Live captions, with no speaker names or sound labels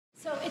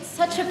It's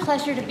such a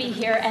pleasure to be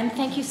here, and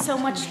thank you so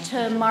much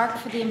to Mark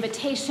for the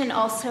invitation,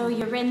 also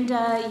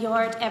Yorinda,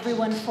 Yort,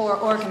 everyone for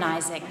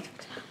organizing.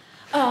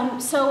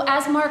 So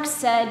as Mark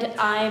said,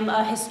 I'm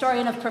a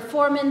historian of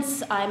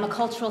performance, I'm a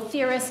cultural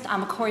theorist,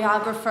 I'm a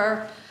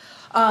choreographer,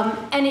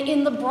 and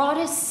in the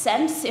broadest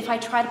sense, if I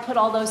try to put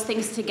all those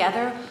things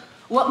together,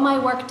 what my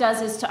work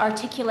does is to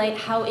articulate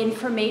how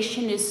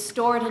information is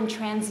stored and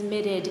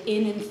transmitted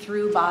in and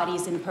through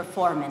bodies in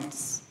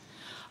performance.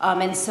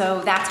 And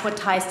so that's what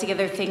ties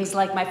together things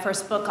like my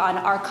first book on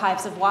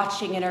archives of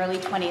watching in early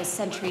 20th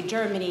century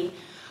Germany,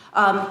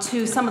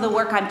 to some of the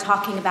work I'm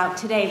talking about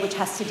today, which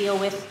has to deal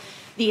with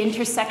the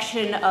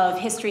intersection of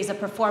histories of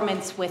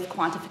performance with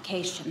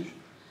quantification.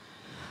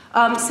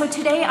 So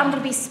today I'm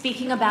going to be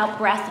speaking about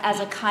breath as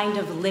a kind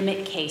of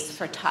limit case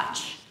for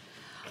touch.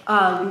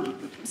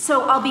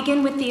 So I'll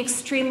begin with the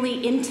extremely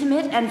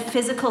intimate and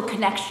physical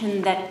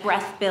connection that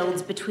breath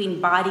builds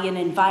between body and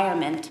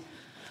environment,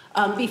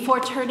 before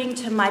turning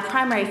to my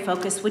primary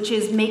focus, which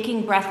is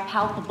making breath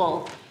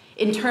palpable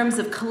in terms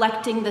of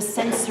collecting the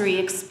sensory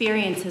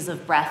experiences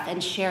of breath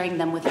and sharing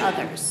them with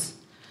others.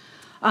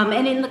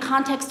 And in the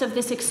context of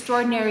this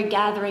extraordinary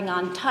gathering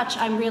on touch,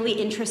 I'm really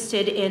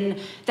interested in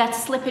that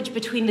slippage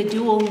between the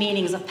dual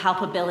meanings of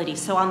palpability.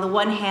 So on the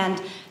one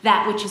hand,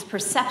 that which is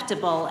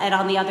perceptible, and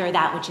on the other,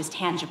 that which is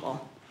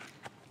tangible.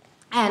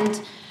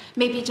 And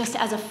maybe just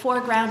as a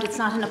foreground, it's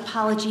not an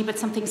apology, but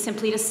something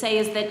simply to say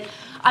is that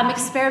I'm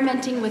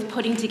experimenting with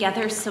putting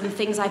together some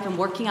things I've been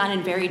working on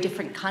in very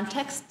different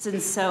contexts,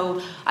 and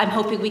so I'm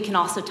hoping we can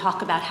also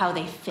talk about how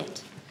they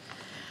fit.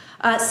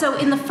 So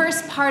in the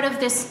first part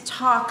of this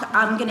talk,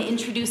 I'm going to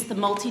introduce the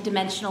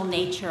multidimensional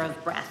nature of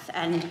breath,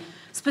 and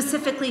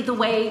specifically the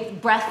way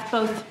breath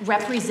both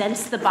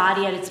represents the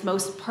body at its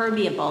most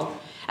permeable,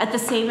 at the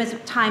same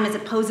time as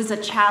it poses a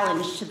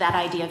challenge to that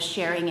idea of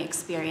sharing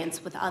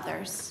experience with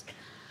others.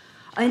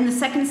 In the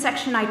second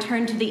section, I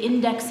turn to the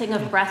indexing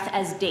of breath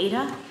as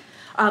data,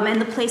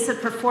 and the place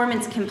that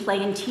performance can play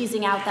in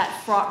teasing out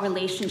that fraught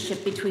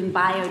relationship between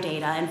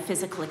biodata and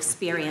physical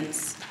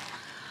experience.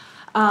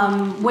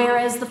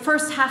 Whereas the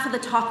first half of the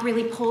talk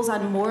really pulls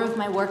on more of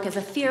my work as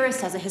a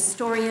theorist, as a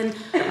historian,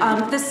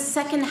 the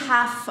second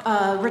half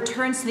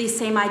returns to these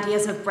same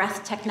ideas of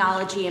breath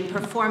technology and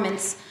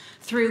performance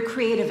through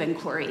creative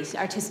inquiries,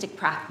 artistic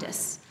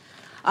practice.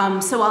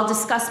 So I'll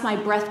discuss my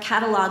breath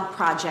catalog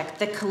project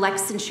that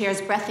collects and shares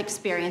breath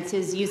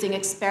experiences using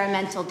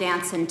experimental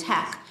dance and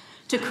tech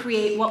to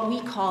create what we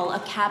call a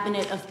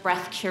cabinet of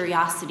breath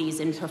curiosities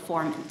in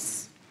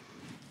performance.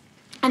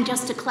 And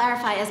just to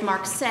clarify, as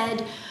Mark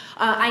said,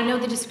 I know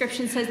the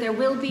description says there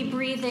will be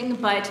breathing,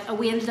 but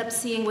we ended up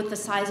seeing with the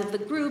size of the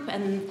group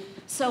and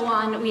so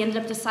on, we ended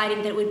up deciding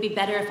that it would be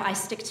better if I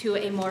stick to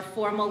a more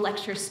formal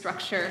lecture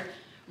structure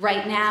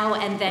right now,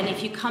 and then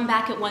if you come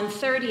back at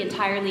 1:30,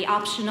 entirely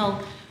optional,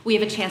 we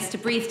have a chance to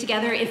breathe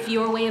together. If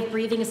your way of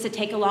breathing is to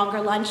take a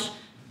longer lunch,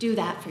 do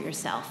that for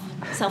yourself,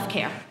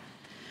 self-care.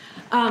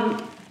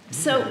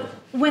 So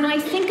when I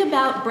think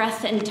about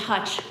breath and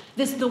touch,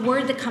 the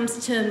word that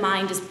comes to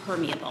mind is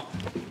permeable.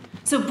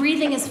 So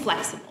breathing is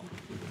flexible.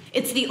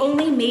 It's the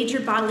only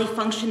major bodily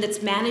function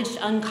that's managed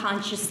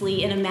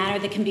unconsciously in a manner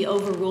that can be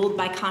overruled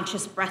by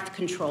conscious breath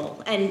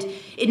control. And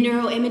in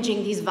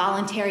neuroimaging, these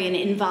voluntary and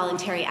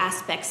involuntary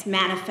aspects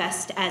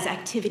manifest as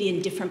activity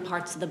in different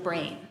parts of the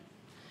brain.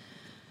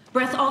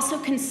 Breath also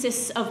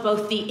consists of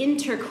both the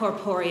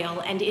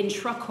intercorporeal and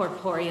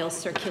intracorporeal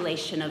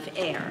circulation of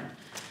air.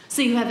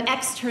 So you have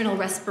external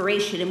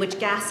respiration, in which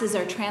gases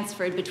are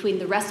transferred between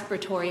the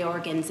respiratory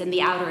organs and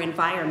the outer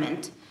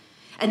environment,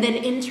 and then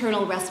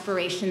internal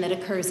respiration that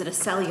occurs at a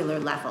cellular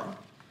level.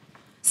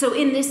 So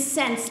in this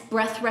sense,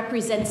 breath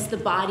represents the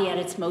body at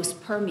its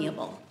most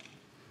permeable.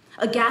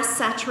 A gas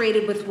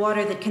saturated with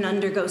water that can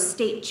undergo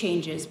state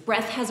changes,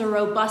 breath has a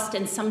robust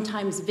and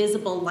sometimes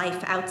visible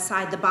life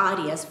outside the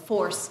body as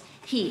force,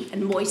 heat,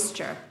 and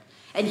moisture.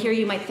 And here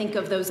you might think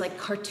of those like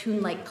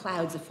cartoon-like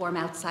clouds that form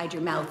outside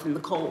your mouth in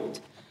the cold.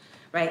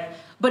 Right?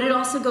 But it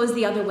also goes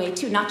the other way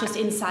too, not just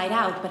inside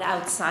out, but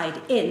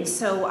outside in.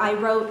 So I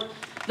wrote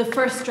the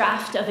first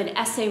draft of an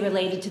essay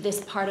related to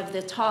this part of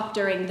the talk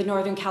during the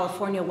Northern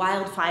California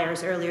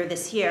wildfires earlier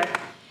this year.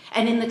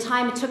 And in the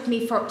time it took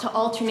me to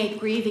alternate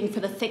breathing for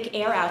the thick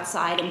air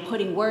outside and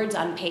putting words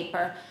on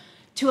paper,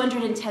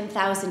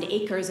 210,000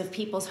 acres of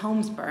people's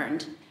homes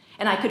burned.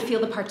 And I could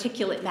feel the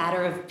particulate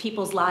matter of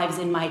people's lives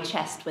in my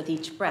chest with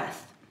each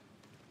breath.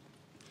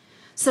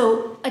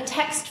 So a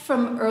text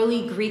from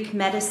early Greek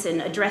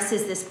medicine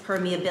addresses this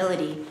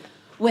permeability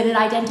when it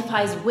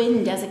identifies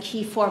wind as a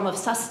key form of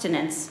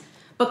sustenance,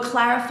 but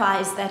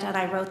clarifies that, and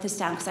I wrote this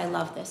down because I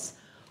love this,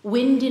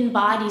 wind in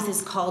bodies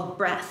is called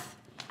breath,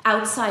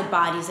 outside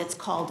bodies it's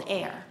called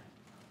air.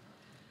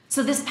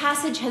 So this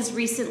passage has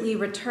recently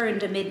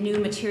returned amid new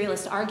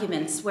materialist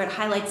arguments where it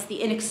highlights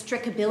the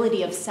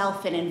inextricability of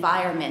self and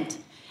environment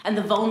and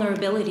the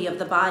vulnerability of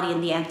the body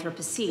in the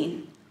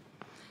Anthropocene.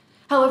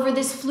 However,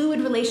 this fluid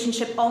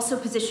relationship also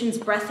positions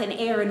breath and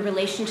air in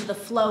relation to the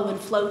flow and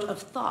float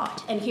of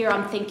thought. And here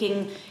I'm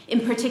thinking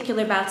in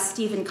particular about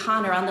Stephen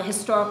Connor on the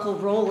historical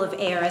role of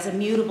air as a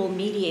mutable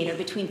mediator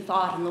between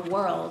thought and the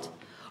world,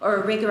 or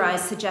a rigorized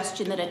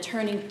suggestion that a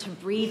turning to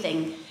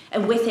breathing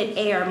and with it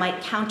air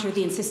might counter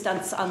the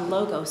insistence on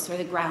logos or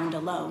the ground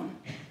alone.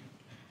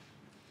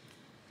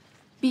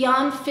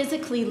 Beyond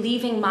physically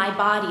leaving my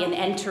body and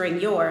entering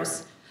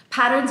yours,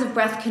 patterns of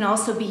breath can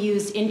also be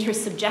used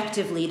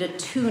intersubjectively to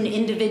tune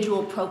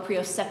individual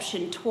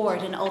proprioception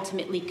toward and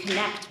ultimately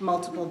connect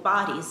multiple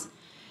bodies.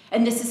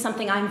 And this is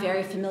something I'm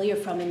very familiar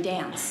from in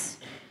dance.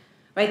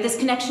 Right? This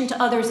connection to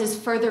others is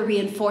further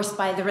reinforced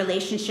by the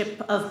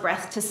relationship of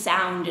breath to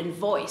sound and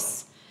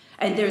voice.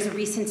 And there's a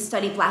recent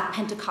study, Black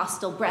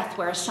Pentecostal Breath,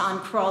 where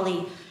Sean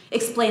Crawley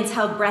explains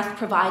how breath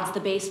provides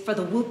the base for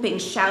the whooping,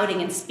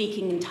 shouting, and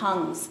speaking in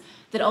tongues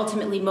that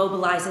ultimately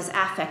mobilizes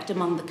affect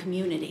among the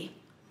community.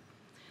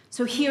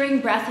 So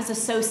hearing breath is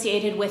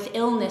associated with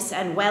illness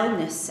and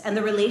wellness, and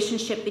the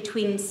relationship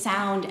between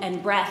sound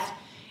and breath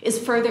is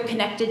further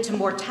connected to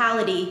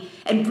mortality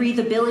and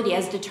breathability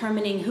as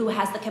determining who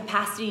has the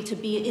capacity to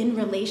be in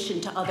relation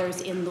to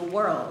others in the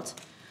world.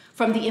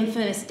 From the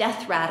infamous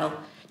death rattle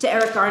to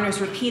Eric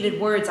Garner's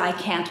repeated words, "I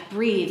can't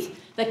breathe,"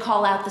 that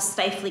call out the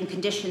stifling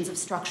conditions of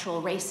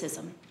structural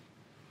racism.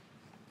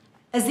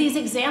 As these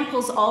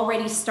examples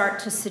already start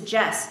to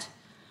suggest,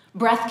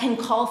 breath can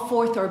call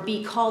forth or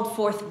be called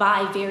forth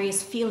by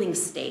various feeling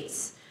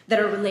states that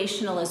are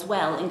relational as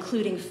well,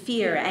 including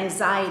fear,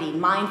 anxiety,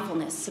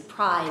 mindfulness,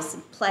 surprise,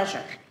 and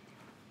pleasure.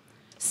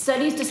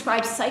 Studies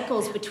describe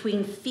cycles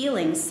between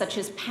feelings such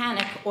as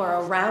panic or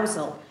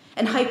arousal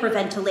and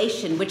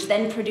hyperventilation, which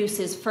then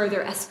produces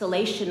further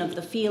escalation of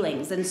the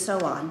feelings, and so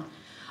on.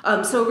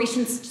 So a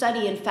recent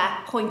study, in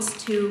fact,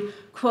 points to,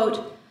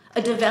 quote,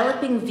 a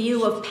developing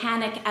view of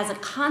panic as a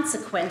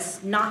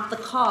consequence, not the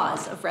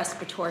cause of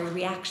respiratory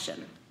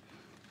reaction.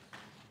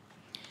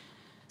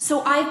 So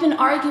I've been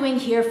arguing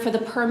here for the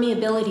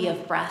permeability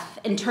of breath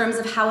in terms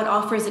of how it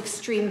offers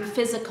extreme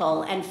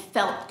physical and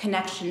felt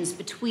connections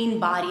between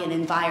body and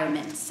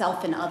environment,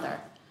 self and other.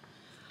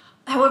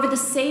 However, the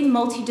same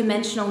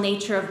multidimensional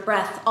nature of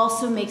breath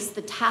also makes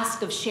the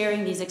task of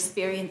sharing these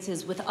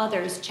experiences with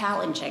others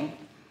challenging.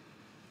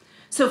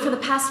 So for the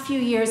past few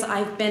years,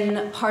 I've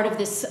been part of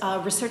this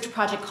research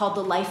project called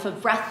The Life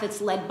of Breath that's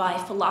led by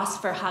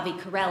philosopher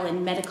Javi Carrel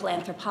and medical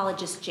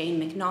anthropologist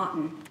Jane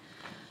McNaughton.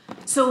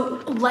 So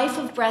Life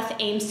of Breath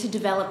aims to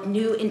develop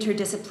new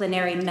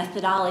interdisciplinary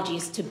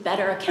methodologies to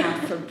better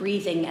account for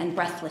breathing and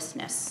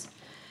breathlessness.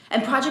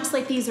 And projects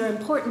like these are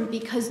important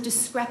because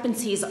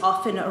discrepancies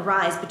often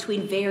arise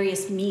between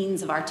various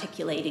means of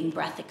articulating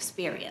breath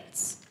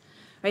experience.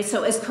 Right?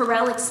 So as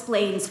Carrel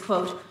explains,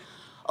 quote,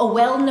 a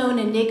well-known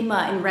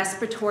enigma in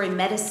respiratory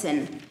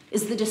medicine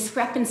is the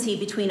discrepancy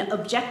between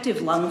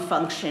objective lung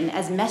function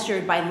as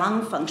measured by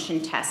lung function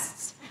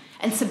tests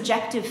and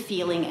subjective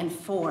feeling and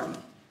form.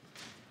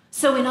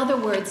 So in other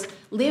words,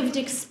 lived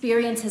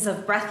experiences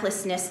of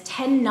breathlessness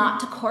tend not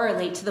to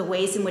correlate to the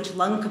ways in which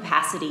lung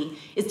capacity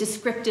is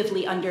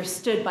descriptively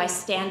understood by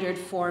standard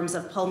forms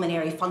of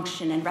pulmonary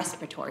function and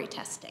respiratory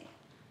testing.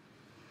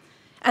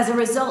 As a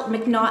result,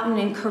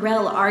 McNaughton and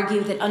Carrel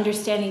argue that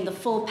understanding the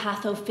full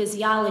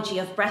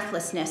pathophysiology of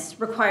breathlessness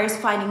requires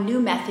finding new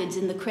methods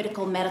in the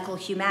critical medical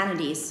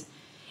humanities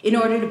in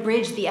order to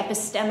bridge the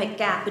epistemic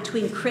gap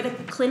between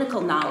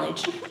clinical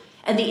knowledge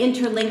and the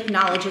interlinked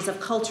knowledges of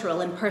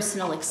cultural and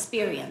personal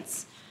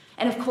experience.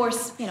 And of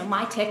course,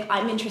 my tick,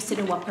 I'm interested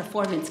in what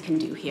performance can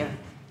do here.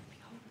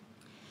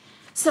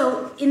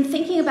 So in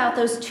thinking about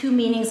those two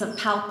meanings of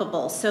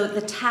palpable, so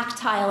the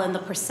tactile and the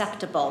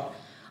perceptible,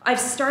 I've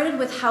started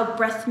with how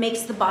breath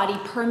makes the body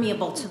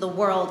permeable to the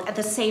world at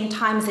the same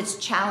time as it's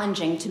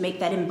challenging to make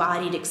that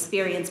embodied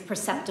experience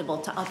perceptible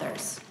to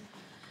others.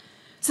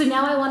 So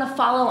now I want to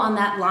follow on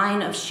that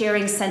line of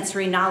sharing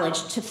sensory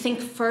knowledge to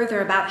think further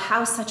about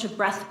how such a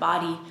breath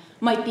body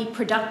might be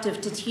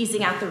productive to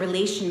teasing out the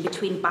relation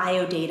between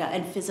biodata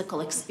and physical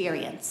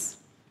experience.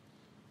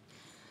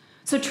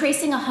 So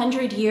tracing a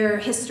 100-year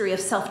history of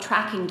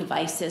self-tracking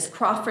devices,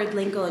 Crawford,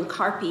 Lingle, and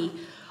Carpy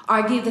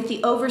argue that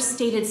the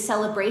overstated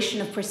celebration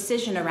of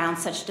precision around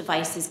such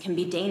devices can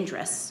be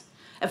dangerous.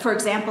 For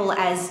example,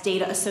 as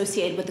data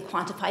associated with the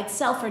quantified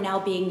self are now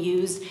being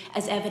used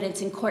as evidence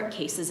in court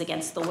cases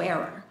against the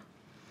wearer.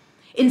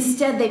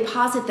 Instead, they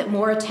posit that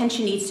more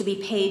attention needs to be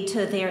paid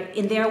to,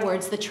 in their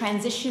words, the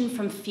transition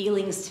from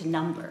feelings to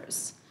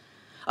numbers,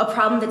 a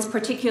problem that's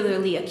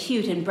particularly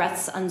acute in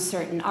breath's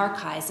uncertain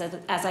archives,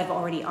 as I've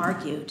already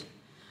argued.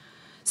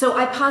 So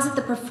I posit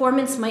the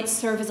performance might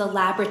serve as a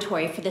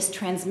laboratory for this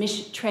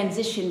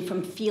transition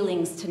from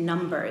feelings to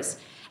numbers,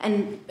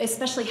 and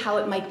especially how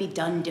it might be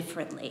done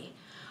differently.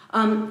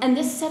 And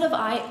this set of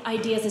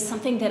ideas is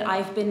something that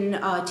I've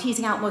been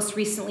teasing out most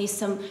recently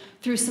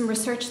through some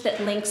research that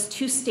links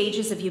two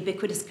stages of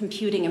ubiquitous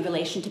computing in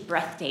relation to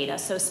breath data.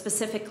 So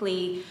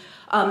specifically,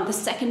 the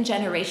second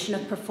generation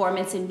of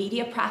performance and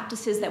media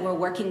practices that were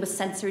working with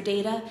sensor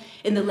data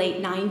in the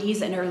late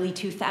 90s and early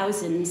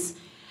 2000s,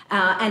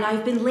 And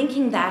I've been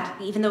linking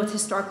that, even though it's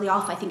historically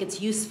off, I think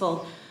it's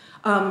useful,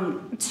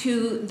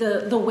 to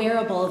the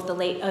wearable of the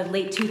late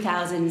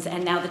 2000s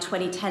and now the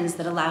 2010s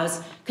that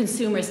allows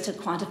consumers to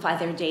quantify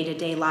their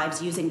day-to-day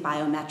lives using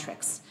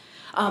biometrics.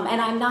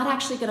 And I'm not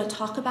actually going to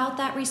talk about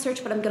that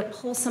research, but I'm going to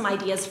pull some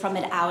ideas from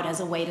it out as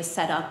a way to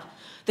set up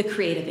the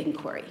creative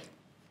inquiry.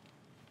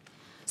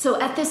 So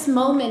at this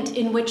moment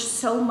in which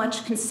so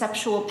much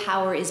conceptual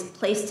power is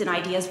placed in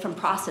ideas from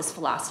process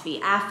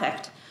philosophy,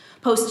 affect,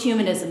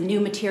 post-humanism, new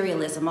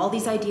materialism, all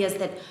these ideas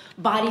that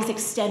bodies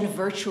extend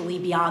virtually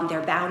beyond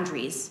their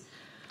boundaries.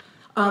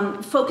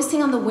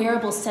 Focusing on the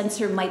wearable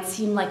sensor might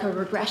seem like a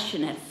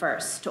regression at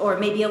first, or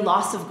maybe a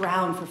loss of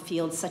ground for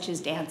fields such as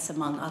dance,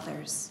 among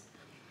others.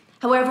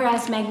 However,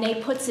 as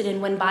Magnet puts it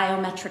in When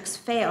Biometrics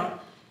Fail,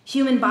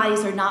 human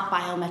bodies are not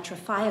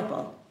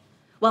biometrifiable.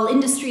 While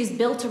industries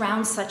built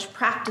around such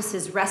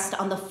practices rest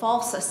on the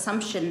false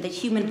assumption that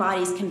human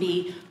bodies can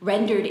be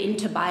rendered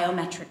into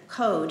biometric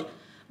code,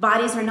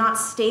 bodies are not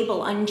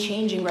stable,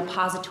 unchanging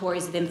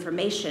repositories of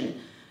information,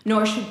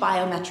 nor should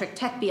biometric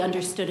tech be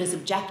understood as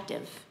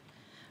objective.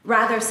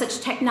 Rather,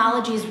 such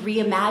technologies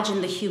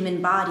reimagine the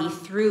human body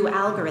through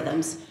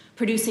algorithms,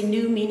 producing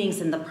new meanings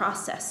in the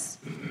process.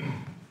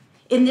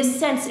 In this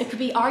sense, it could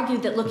be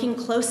argued that looking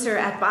closer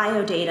at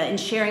biodata and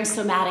sharing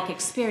somatic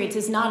experience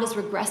is not as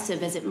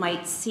regressive as it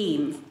might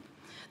seem.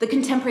 The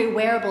contemporary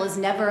wearable is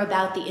never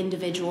about the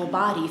individual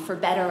body, for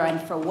better and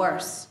for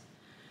worse.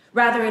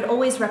 Rather, it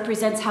always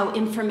represents how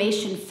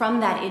information from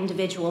that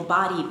individual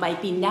body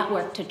might be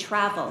networked to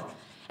travel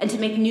and to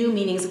make new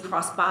meanings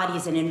across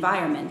bodies and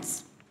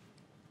environments.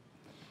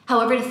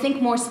 However, to think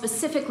more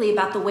specifically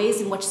about the ways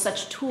in which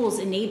such tools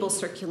enable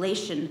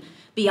circulation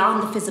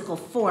beyond the physical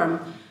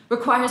form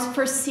requires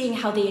first seeing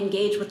how they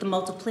engage with the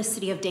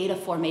multiplicity of data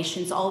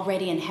formations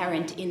already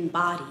inherent in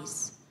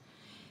bodies.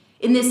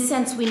 In this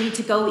sense, we need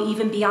to go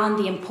even beyond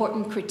the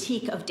important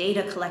critique of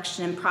data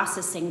collection and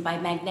processing by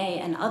Magnet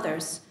and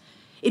others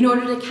in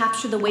order to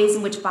capture the ways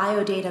in which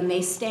biodata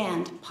may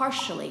stand,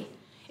 partially,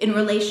 in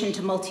relation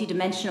to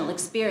multidimensional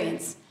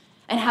experience,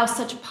 and how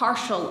such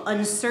partial,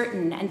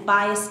 uncertain, and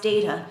biased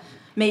data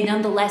may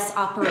nonetheless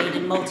operate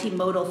in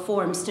multimodal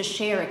forms to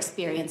share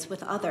experience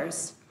with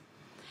others.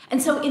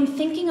 And so in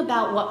thinking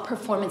about what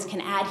performance can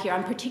add here,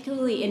 I'm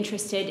particularly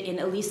interested in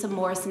Elisa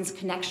Morrison's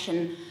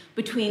connection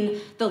between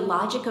the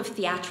logic of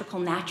theatrical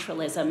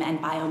naturalism and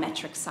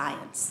biometric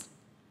science.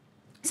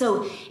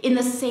 So in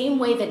the same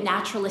way that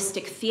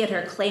naturalistic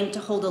theater claimed to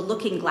hold a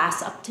looking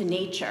glass up to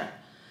nature,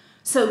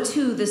 so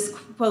too this,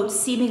 quote,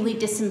 seemingly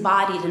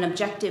disembodied and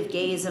objective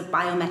gaze of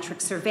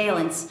biometric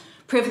surveillance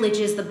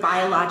privileges the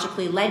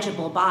biologically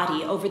legible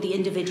body over the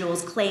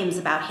individual's claims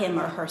about him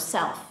or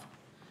herself.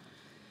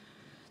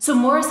 So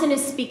Morrison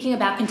is speaking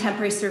about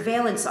contemporary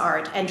surveillance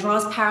art and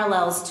draws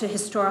parallels to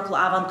historical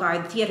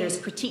avant-garde theater's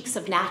critiques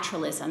of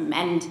naturalism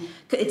and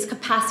its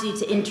capacity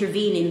to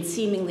intervene in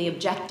seemingly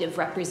objective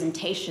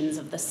representations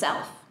of the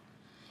self.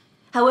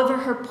 However,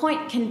 her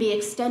point can be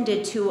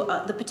extended to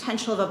the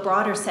potential of a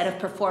broader set of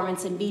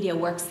performance and media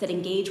works that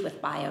engage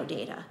with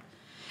biodata.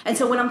 And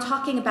so when I'm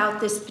talking about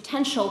this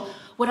potential,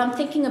 what I'm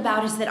thinking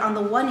about is that on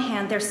the one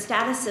hand, their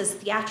status as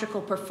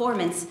theatrical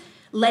performance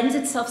lends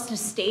itself to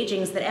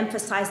stagings that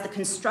emphasize the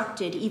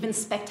constructed, even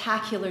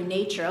spectacular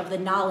nature of the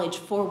knowledge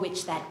for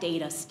which that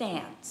data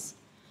stands.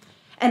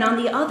 And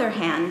on the other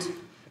hand,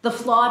 the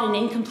flawed and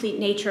incomplete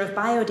nature of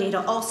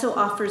biodata also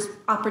offers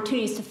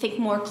opportunities to think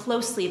more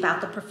closely about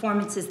the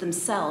performances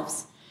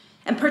themselves,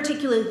 and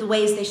particularly the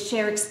ways they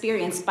share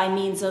experience by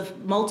means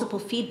of multiple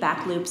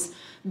feedback loops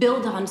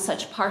build on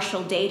such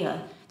partial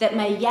data that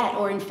may yet,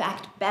 or in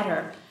fact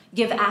better,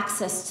 give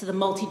access to the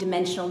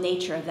multidimensional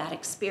nature of that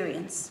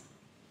experience.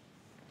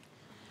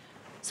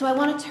 So I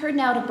want to turn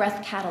now to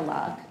Breath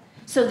Catalog.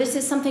 So this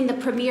is something that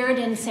premiered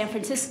in San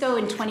Francisco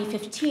in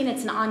 2015.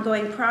 It's an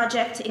ongoing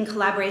project in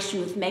collaboration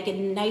with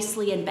Megan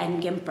Nicely and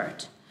Ben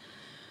Gimpert.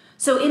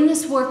 So in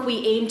this work,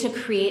 we aim to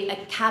create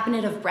a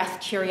cabinet of breath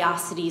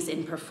curiosities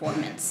in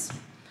performance.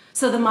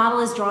 So the model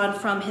is drawn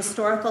from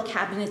historical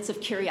cabinets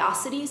of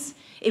curiosities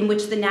in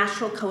which the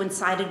natural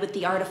coincided with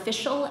the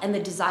artificial and the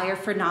desire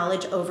for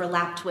knowledge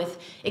overlapped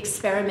with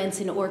experiments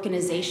in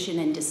organization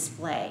and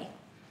display.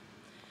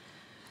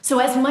 So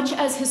as much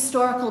as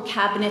historical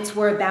cabinets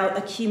were about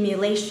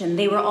accumulation,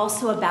 they were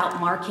also about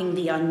marking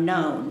the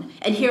unknown.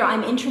 And here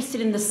I'm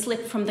interested in the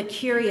slip from the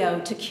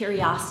curio to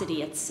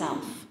curiosity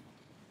itself.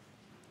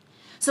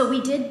 So we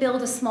did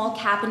build a small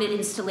cabinet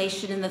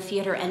installation in the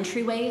theater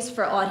entryways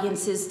for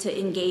audiences to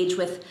engage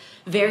with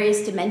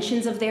various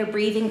dimensions of their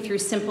breathing through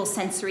simple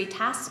sensory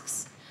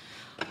tasks.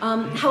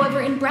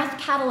 However, in Breath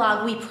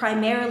Catalog, we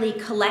primarily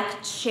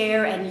collect,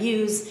 share, and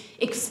use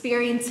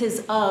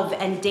experiences of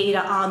and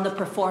data on the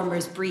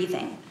performer's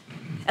breathing.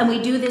 And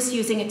we do this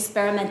using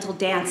experimental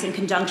dance in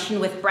conjunction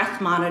with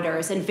breath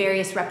monitors and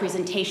various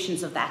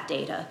representations of that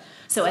data.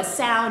 So as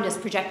sound, as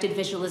projected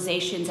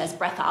visualizations, as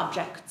breath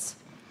objects.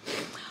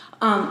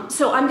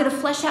 So I'm going to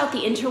flesh out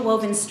the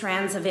interwoven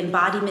strands of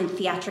embodiment,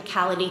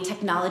 theatricality,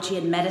 technology,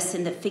 and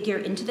medicine that figure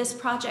into this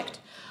project.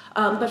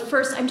 But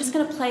first, I'm just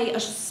going to play a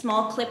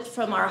small clip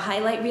from our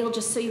highlight reel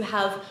just so you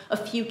have a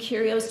few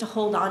curios to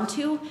hold on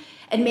to.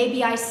 And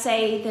maybe I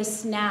say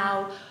this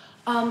now.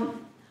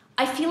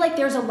 I feel like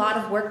there's a lot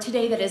of work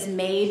today that is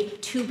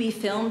made to be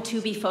filmed,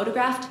 to be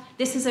photographed.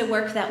 This is a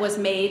work that was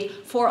made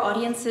for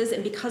audiences,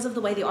 and because of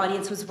the way the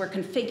audiences were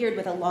configured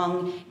with a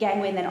long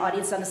gangway and then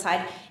audience on the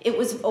side, it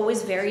was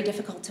always very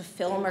difficult to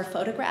film or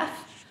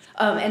photograph.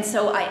 And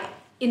so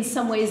in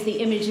some ways, the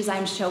images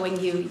I'm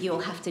showing you,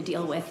 you'll have to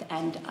deal with,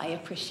 and I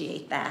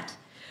appreciate that.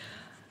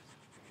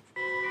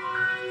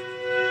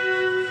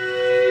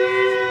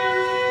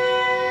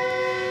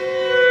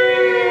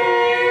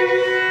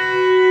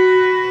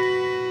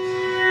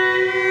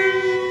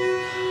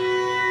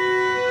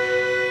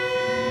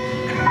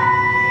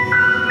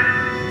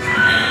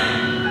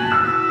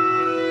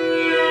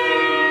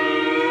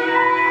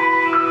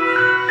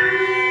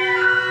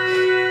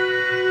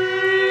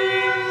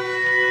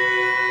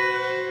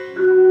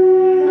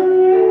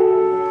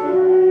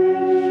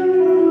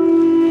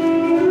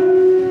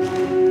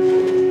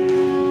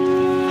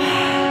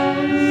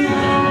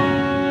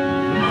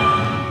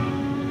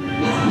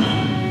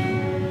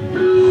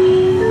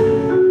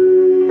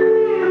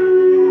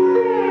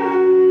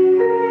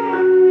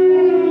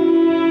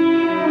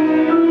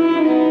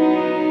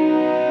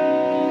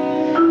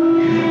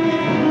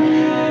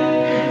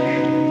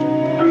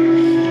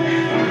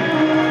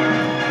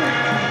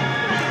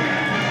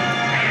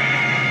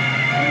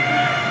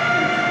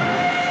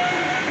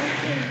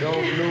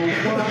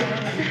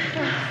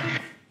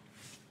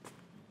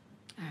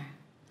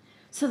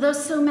 So though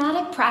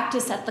somatic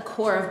practice at the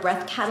core of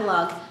breath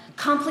catalog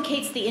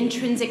complicates the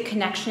intrinsic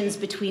connections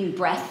between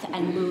breath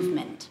and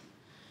movement.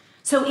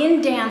 So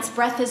in dance,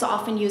 breath is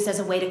often used as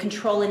a way to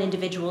control an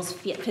individual's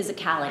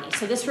physicality.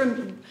 So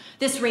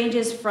this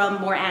ranges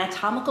from more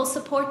anatomical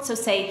support, so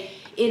say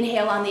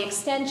inhale on the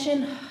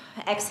extension,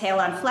 exhale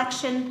on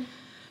flexion,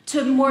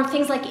 to more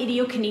things like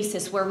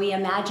idiokinesis, where we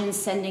imagine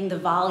sending the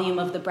volume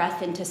of the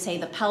breath into, say,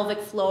 the pelvic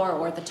floor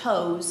or the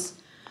toes.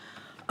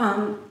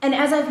 And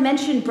as I've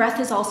mentioned, breath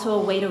is also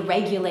a way to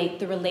regulate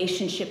the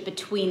relationship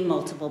between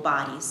multiple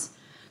bodies.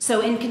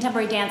 So in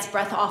contemporary dance,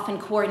 breath often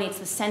coordinates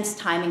the sense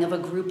timing of a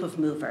group of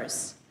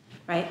movers,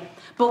 right?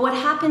 But what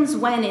happens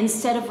when,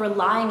 instead of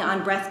relying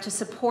on breath to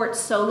support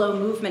solo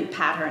movement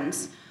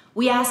patterns,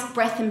 we ask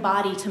breath and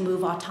body to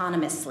move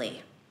autonomously?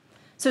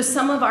 So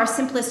some of our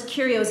simplest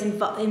curios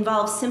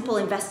involve simple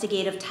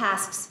investigative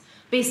tasks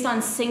based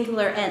on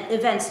singular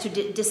events to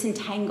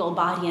disentangle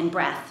body and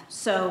breath.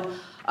 So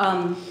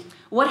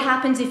what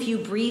happens if you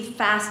breathe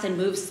fast and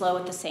move slow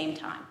at the same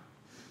time?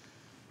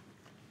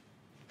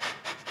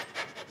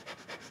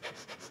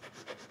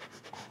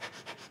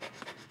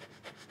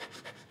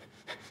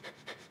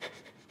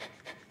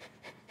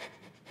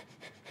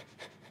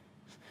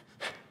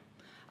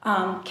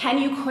 Can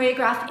you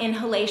choreograph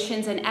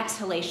inhalations and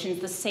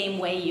exhalations the same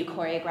way you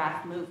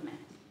choreograph movement?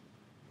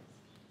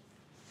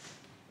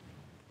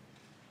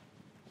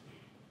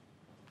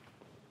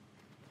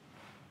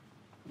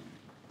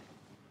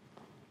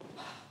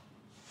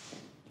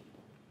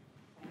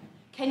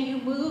 Can you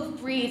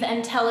move, breathe,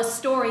 and tell a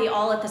story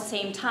all at the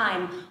same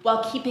time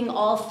while keeping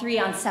all three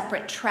on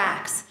separate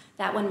tracks?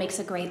 That one makes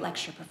a great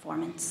lecture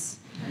performance.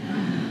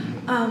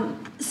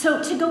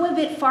 So to go a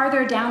bit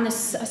farther down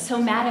this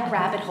somatic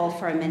rabbit hole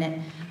for a minute,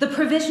 the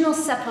provisional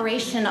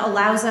separation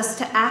allows us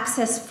to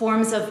access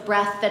forms of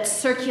breath that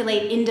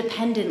circulate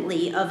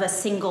independently of a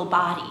single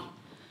body.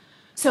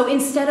 So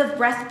instead of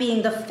breath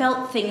being the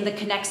felt thing that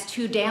connects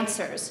two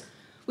dancers,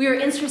 we are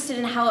interested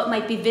in how it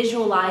might be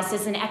visualized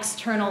as an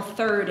external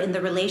third in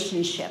the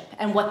relationship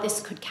and what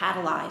this could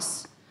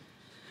catalyze.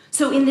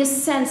 So in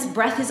this sense,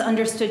 breath is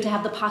understood to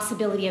have the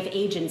possibility of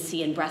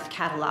agency in breath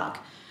catalog.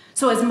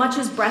 So as much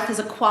as breath is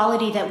a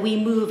quality that we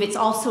move, it's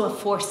also a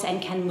force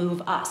and can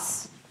move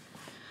us.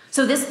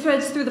 So this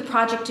threads through the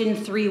project in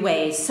three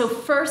ways. So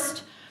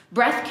first,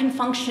 breath can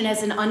function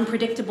as an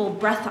unpredictable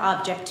breath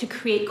object to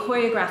create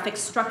choreographic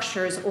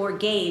structures or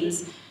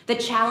games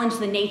that challenge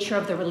the nature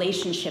of the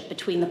relationship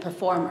between the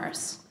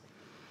performers.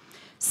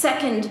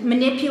 Second,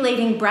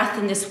 manipulating breath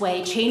in this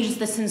way changes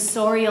the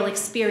sensorial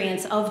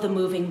experience of the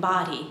moving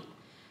body.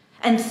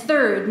 And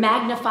third,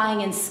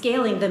 magnifying and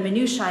scaling the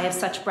minutiae of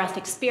such breath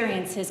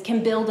experiences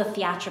can build a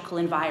theatrical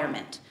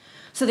environment.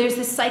 So there's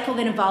this cycle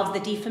that involves the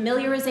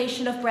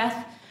defamiliarization of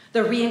breath, the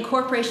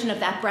reincorporation of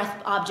that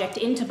breath object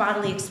into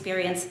bodily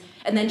experience,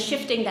 and then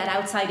shifting that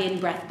outside-in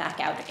breath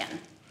back out again.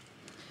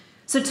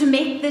 So to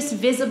make this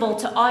visible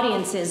to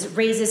audiences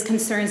raises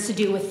concerns to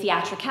do with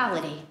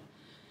theatricality.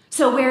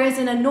 So whereas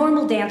in a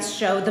normal dance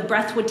show, the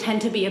breath would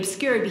tend to be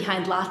obscured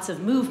behind lots of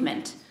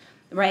movement,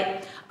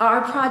 right?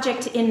 Our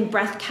project in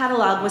Breath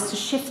Catalog was to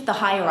shift the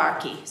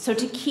hierarchy. So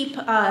to keep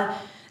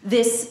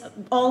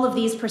all of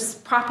these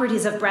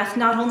properties of breath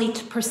not only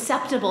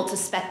perceptible to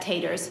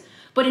spectators,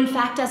 but in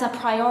fact as a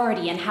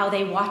priority in how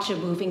they watch a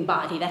moving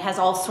body that has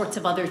all sorts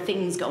of other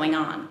things going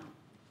on.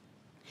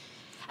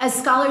 As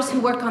scholars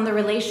who work on the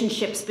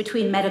relationships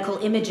between medical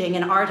imaging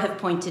and art have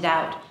pointed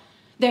out,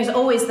 there's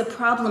always the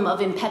problem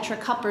of, in Petra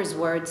Kupper's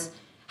words,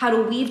 how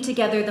to weave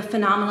together the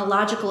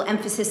phenomenological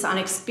emphasis on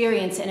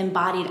experience and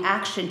embodied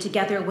action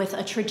together with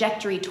a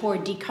trajectory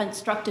toward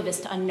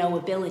deconstructivist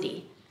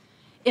unknowability.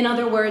 In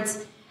other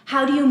words,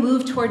 how do you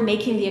move toward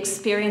making the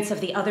experience of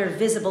the other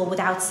visible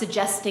without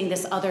suggesting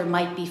this other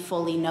might be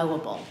fully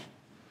knowable?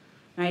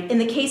 Right? In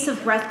the case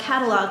of Breath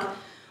Catalog,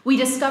 we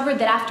discovered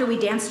that after we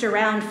danced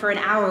around for an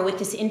hour with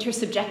this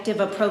intersubjective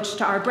approach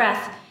to our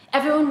breath,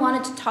 everyone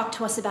wanted to talk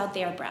to us about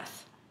their breath.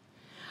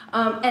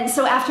 And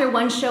so after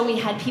one show, we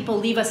had people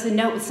leave us a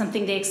note with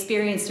something they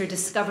experienced or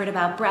discovered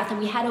about breath, and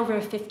we had over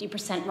a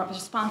 50%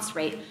 response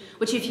rate,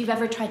 which if you've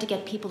ever tried to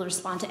get people to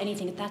respond to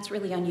anything, that's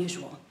really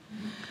unusual.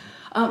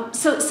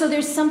 So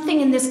there's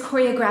something in this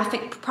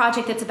choreographic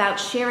project that's about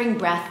sharing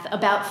breath,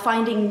 about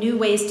finding new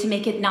ways to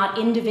make it not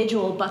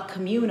individual but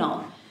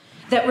communal,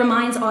 that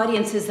reminds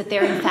audiences that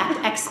they're in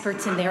fact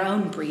experts in their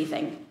own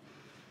breathing.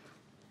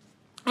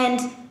 And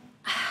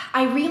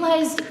I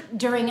realized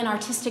during an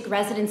artistic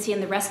residency in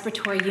the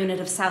respiratory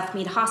unit of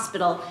Southmead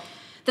Hospital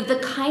that the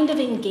kind of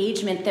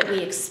engagement that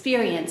we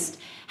experienced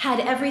had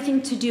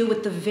everything to do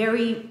with the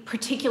very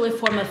particular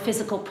form of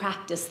physical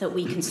practice that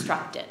we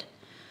constructed.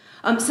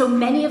 So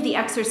many of the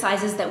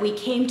exercises that we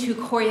came to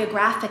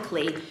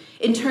choreographically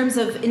in terms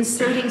of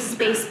inserting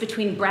space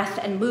between breath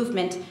and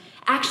movement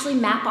actually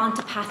map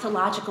onto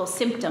pathological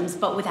symptoms,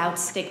 but without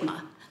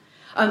stigma.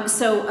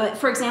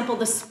 For example,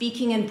 the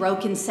speaking in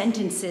broken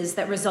sentences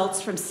that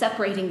results from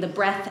separating the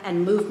breath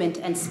and movement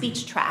and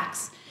speech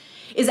tracts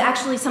is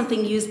actually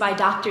something used by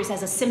doctors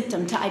as a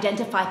symptom to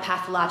identify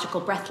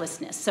pathological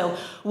breathlessness. So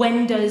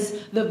when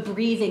does the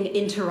breathing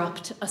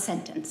interrupt a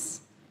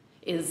sentence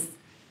is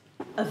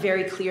a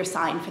very clear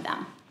sign for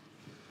them.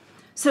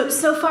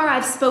 So far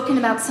I've spoken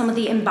about some of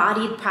the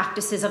embodied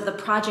practices of the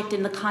project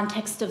in the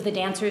context of the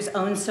dancer's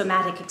own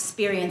somatic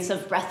experience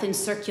of breath in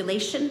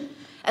circulation,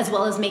 as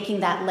well as making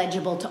that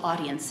legible to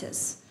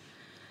audiences.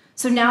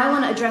 So now I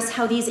want to address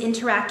how these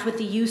interact with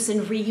the use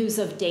and reuse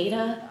of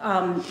data,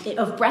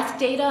 of breath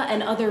data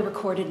and other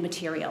recorded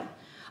material.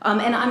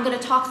 And I'm going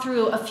to talk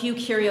through a few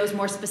curios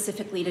more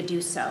specifically to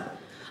do so.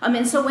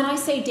 And so when I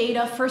say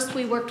data, first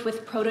we worked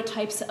with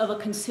prototypes of a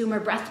consumer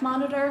breath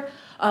monitor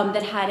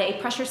that had a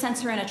pressure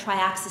sensor and a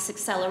tri-axis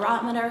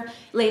accelerometer.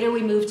 Later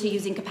we moved to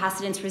using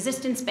capacitance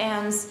resistance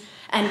bands,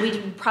 and we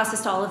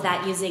processed all of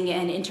that using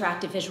an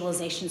interactive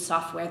visualization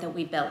software that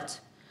we built.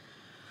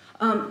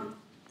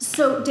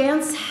 So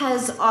dance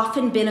has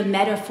often been a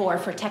metaphor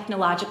for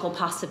technological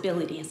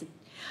possibilities.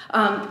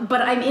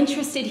 But I'm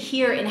interested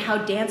here in how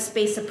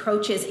dance-based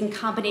approaches in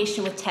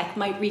combination with tech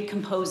might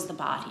recompose the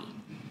body.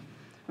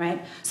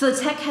 Right? So the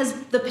tech has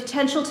the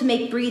potential to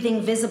make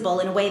breathing visible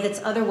in a way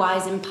that's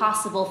otherwise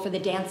impossible for the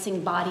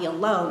dancing body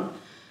alone.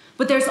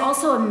 But there's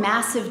also a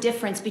massive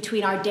difference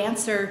between our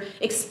dancer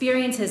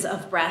experiences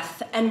of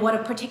breath and what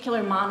a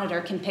particular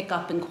monitor can pick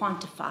up and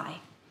quantify.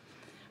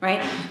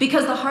 Right?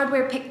 Because the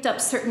hardware picked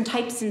up certain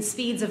types and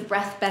speeds of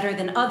breath better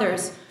than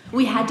others,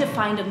 we had to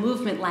find a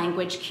movement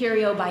language,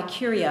 curio by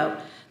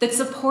curio, that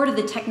supported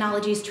the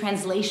technology's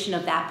translation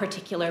of that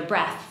particular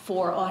breath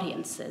for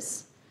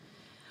audiences.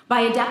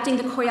 By adapting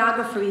the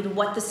choreography to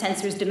what the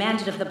sensors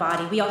demanded of the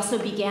body, we also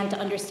began to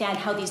understand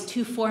how these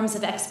two forms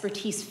of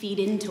expertise feed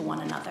into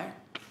one another.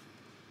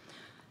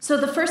 So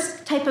the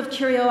first type of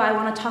curio I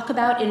want to talk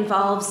about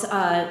involves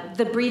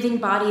the breathing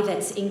body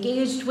that's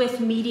engaged with,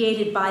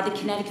 mediated by the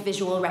kinetic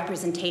visual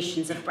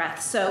representations of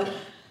breath. So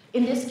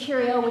in this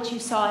curio, which you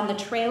saw in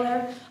the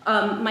trailer,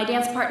 my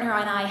dance partner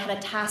and I had a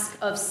task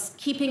of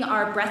keeping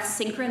our breath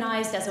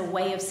synchronized as a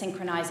way of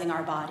synchronizing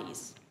our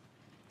bodies.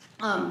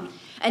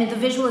 And the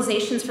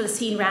visualizations for the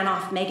scene ran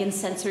off Megan's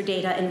sensor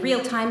data in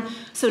real time.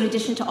 So in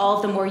addition to all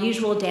of the more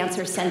usual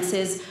dancer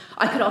senses,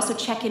 I could also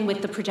check in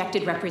with the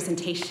projected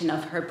representation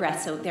of her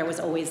breath. So there was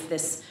always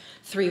this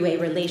three-way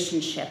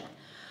relationship.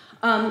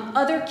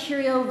 Other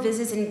curio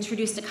vises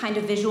introduced a kind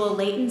of visual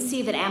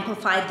latency that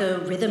amplified the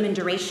rhythm and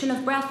duration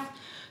of breath.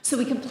 So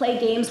we could play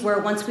games where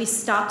once we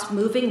stopped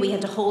moving, we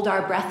had to hold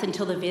our breath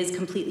until the viz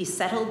completely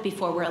settled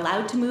before we're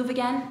allowed to move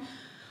again.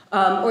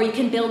 Or you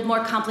can build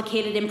more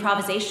complicated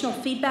improvisational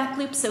feedback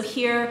loops. So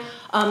here,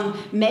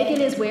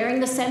 Megan is wearing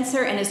the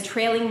sensor and is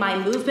trailing my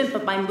movement,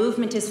 but my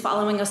movement is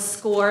following a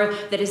score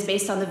that is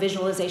based on the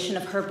visualization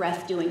of her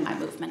breath doing my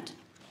movement.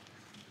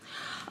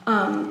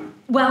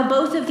 While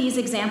both of these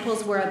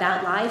examples were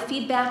about live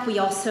feedback, we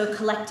also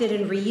collected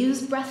and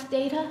reused breath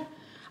data.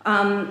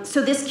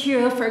 So this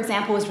curio, for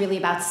example, was really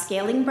about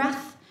scaling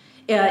breath.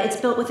 It's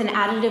built with an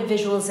additive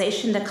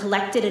visualization that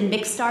collected and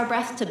mixed our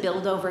breath to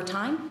build over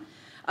time.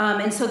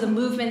 And so the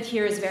movement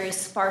here is very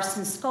sparse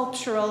and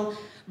sculptural,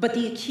 but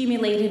the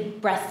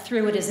accumulated breath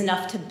through it is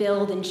enough to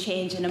build and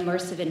change an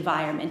immersive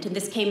environment. And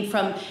this came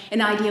from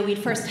an idea we'd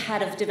first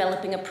had of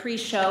developing a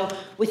pre-show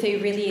with a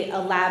really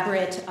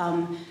elaborate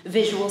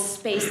visual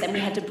space that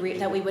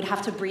we would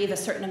have to breathe a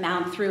certain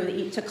amount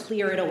through to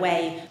clear it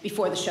away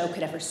before the show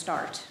could ever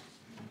start.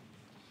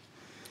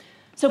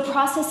 So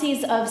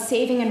processes of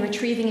saving and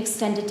retrieving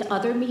extended to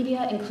other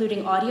media,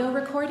 including audio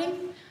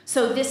recording.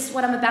 So this,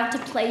 what I'm about to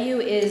play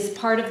you, is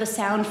part of the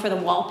sound for the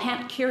wall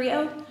pant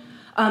curio,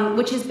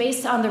 which is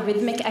based on the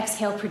rhythmic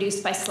exhale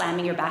produced by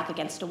slamming your back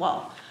against a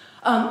wall.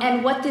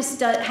 And what this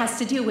has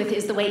to do with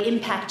is the way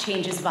impact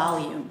changes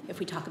volume, if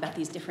we talk about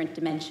these different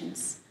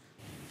dimensions.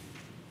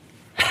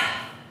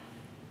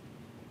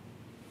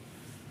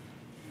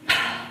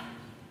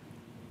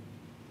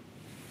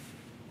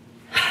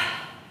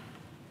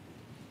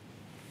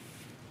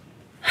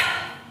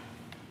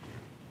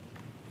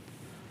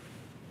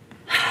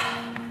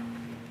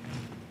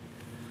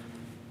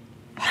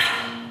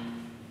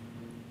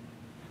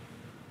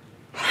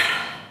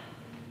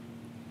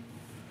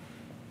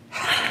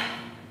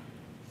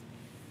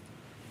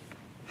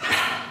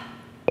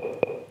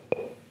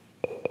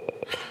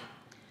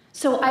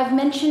 So I've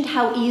mentioned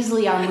how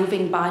easily our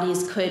moving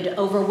bodies could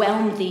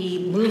overwhelm the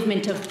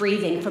movement of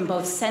breathing from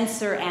both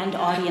sensor and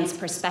audience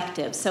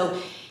perspective.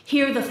 So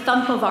here the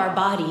thump of our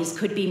bodies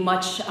could be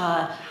much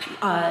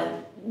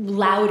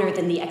louder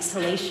than the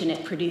exhalation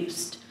it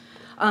produced.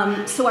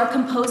 So our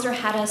composer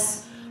had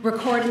us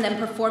record and then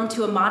perform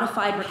to a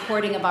modified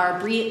recording of our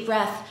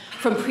breath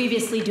from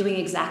previously doing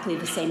exactly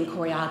the same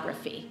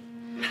choreography.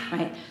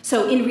 Right?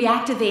 So in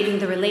reactivating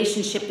the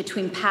relationship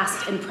between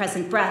past and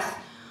present breath,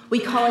 we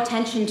call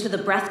attention to the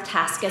breath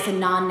task as a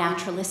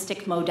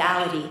non-naturalistic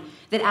modality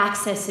that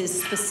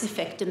accesses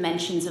specific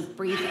dimensions of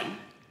breathing.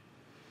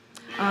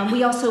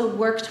 We also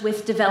worked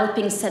with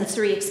developing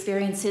sensory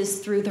experiences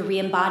through the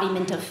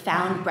re-embodiment of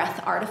found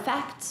breath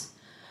artifacts.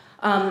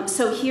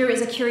 So here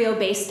is a curio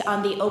based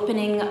on the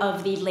opening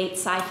of the late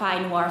sci-fi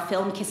noir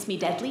film Kiss Me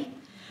Deadly.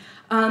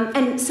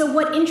 And so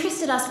what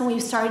interested us when we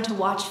started to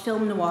watch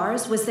film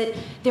noirs was that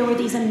there were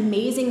these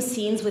amazing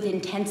scenes with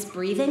intense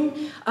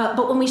breathing,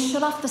 but when we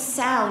shut off the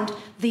sound,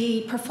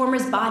 the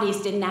performers'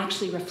 bodies didn't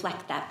actually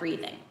reflect that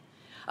breathing.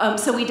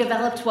 So we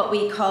developed what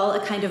we call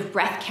a kind of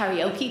breath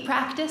karaoke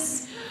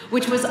practice,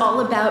 which was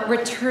all about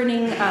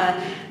returning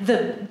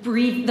the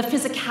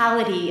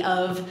physicality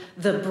of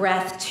the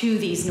breath to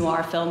these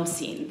noir film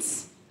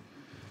scenes.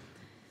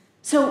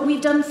 So we've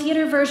done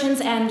theater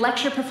versions and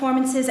lecture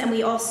performances, and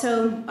we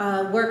also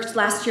worked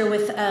last year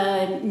with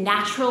a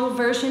natural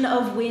version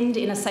of wind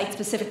in a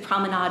site-specific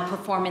promenade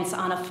performance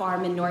on a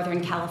farm in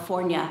Northern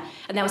California.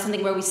 And that was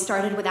something where we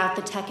started without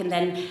the tech, and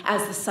then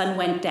as the sun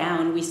went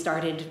down, we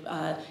started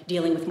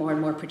dealing with more and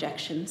more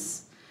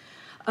projections.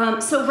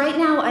 So right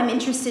now, I'm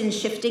interested in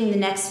shifting the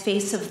next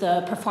phase of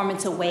the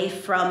performance away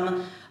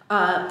from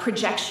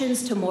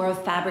projections to more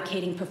of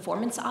fabricating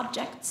performance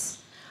objects.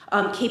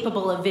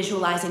 Capable of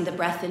visualizing the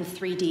breath in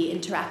 3D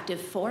interactive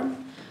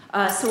form.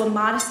 So a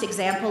modest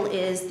example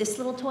is this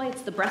little toy.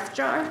 It's the breath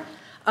jar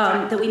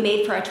that we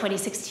made for our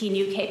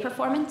 2016 UK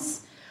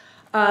performance.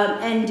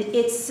 And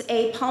it's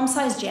a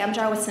palm-sized jam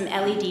jar with some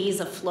LEDs,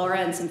 a flora,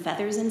 and some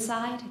feathers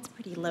inside. It's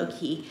pretty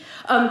low-key.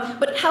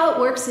 But how it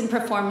works in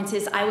performance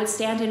is I would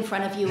stand in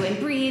front of you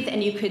and breathe,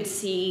 and you could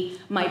see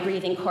my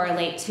breathing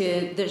correlate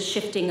to the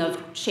shifting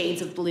of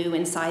shades of blue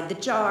inside the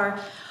jar.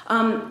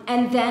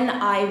 And then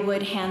I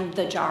would hand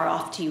the jar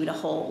off to you to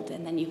hold,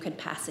 and then you could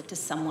pass it to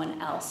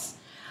someone else.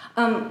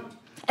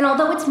 And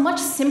although it's much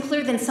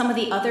simpler than some of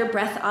the other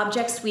breath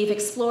objects we've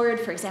explored,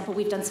 for example,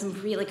 we've done some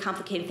really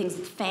complicated things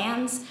with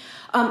fans,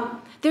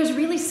 there's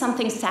really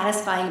something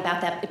satisfying about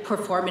that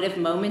performative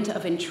moment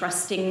of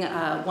entrusting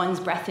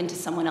one's breath into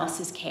someone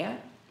else's care.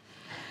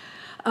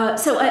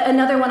 So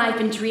another one I've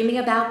been dreaming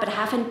about, but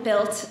haven't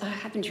built,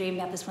 I've been dreaming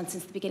about this one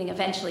since the beginning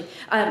eventually.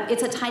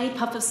 It's a tiny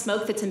puff of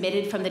smoke that's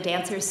emitted from the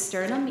dancer's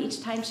sternum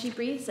each time she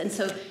breathes, and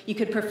so you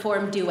could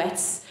perform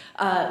duets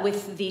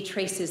with the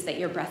traces that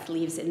your breath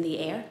leaves in the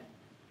air.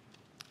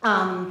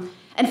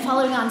 And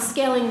following on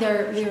scaling,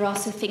 we were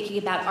also thinking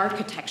about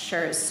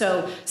architecture,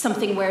 so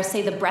something where,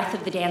 say, the breath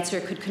of the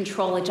dancer could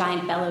control a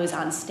giant bellows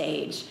on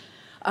stage.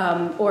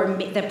 Or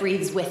that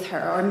breathes with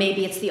her, or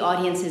maybe it's the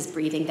audience's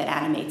breathing that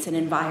animates an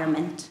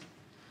environment.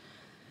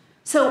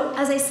 So,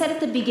 as I said at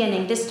the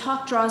beginning, this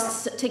talk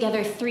draws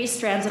together three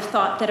strands of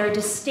thought that are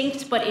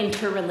distinct but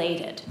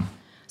interrelated.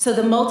 So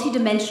the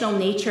multidimensional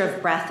nature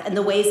of breath and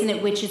the ways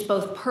in which it's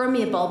both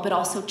permeable but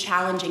also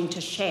challenging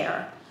to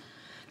share.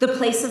 The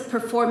place of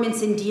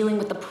performance in dealing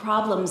with the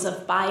problems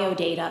of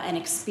biodata and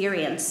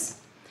experience.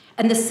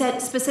 And the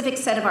specific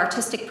set of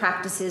artistic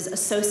practices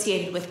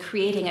associated with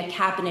creating a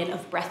cabinet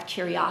of breath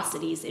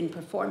curiosities in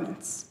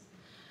performance.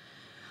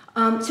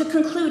 To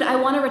conclude, I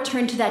want to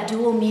return to that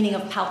dual meaning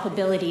of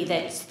palpability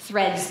that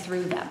threads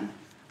through them.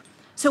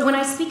 So when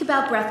I speak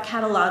about breath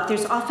catalog,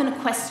 there's often a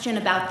question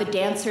about the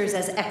dancers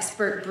as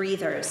expert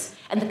breathers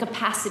and the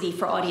capacity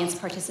for audience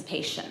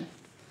participation.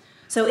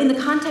 So in the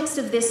context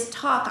of this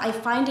talk, I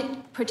find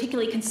it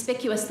particularly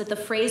conspicuous that the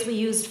phrase we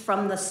used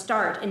from the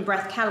start in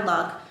breath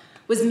catalog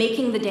was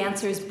making the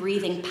dancer's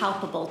breathing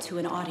palpable to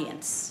an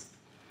audience.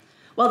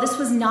 While this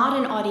was not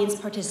an audience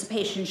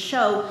participation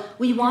show,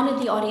 we wanted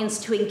the audience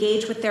to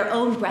engage with their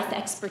own breath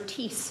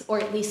expertise, or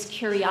at least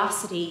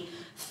curiosity,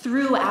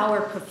 through our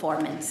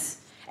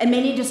performance. And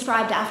many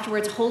described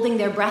afterwards holding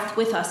their breath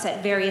with us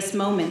at various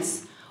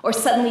moments, or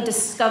suddenly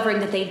discovering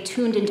that they'd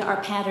tuned into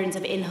our patterns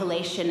of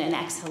inhalation and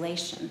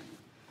exhalation.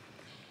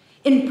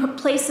 In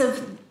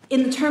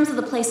terms of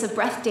the place of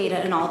breath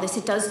data in all this,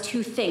 it does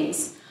two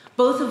things,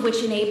 both of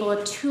which enable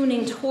a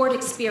tuning toward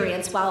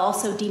experience while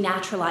also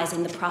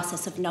denaturalizing the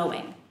process of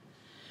knowing.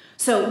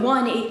 So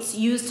one, it's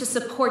used to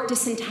support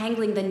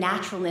disentangling the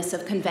naturalness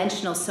of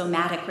conventional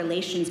somatic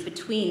relations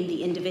between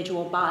the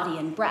individual body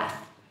and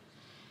breath.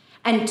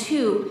 And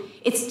two,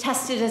 it's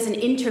tested as an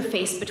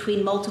interface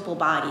between multiple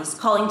bodies,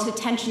 calling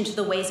attention to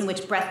the ways in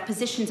which breath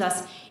positions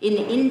us in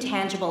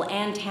intangible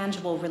and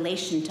tangible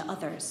relation to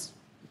others.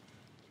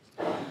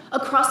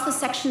 Across the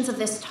sections of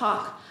this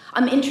talk,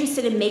 I'm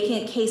interested in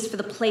making a case for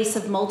the place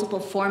of multiple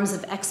forms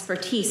of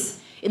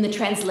expertise in the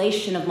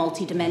translation of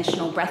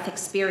multidimensional breath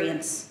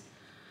experience.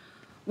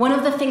 One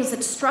of the things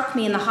that struck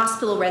me in the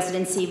hospital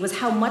residency was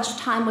how much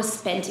time was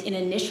spent in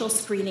initial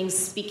screenings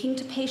speaking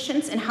to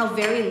patients and how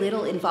very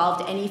little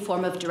involved any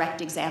form of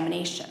direct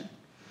examination.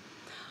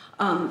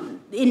 And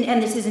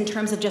this is in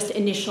terms of just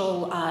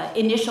initial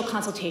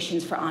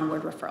consultations for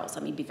onward referrals.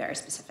 Let me be very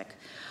specific.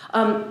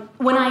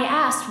 When I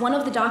asked, one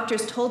of the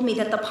doctors told me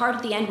that the part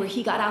at the end where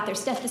he got out their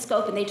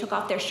stethoscope and they took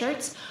off their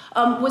shirts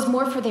was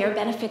more for their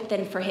benefit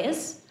than for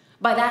his.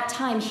 By that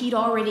time, he'd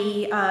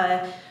already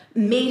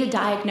made a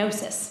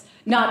diagnosis,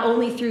 not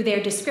only through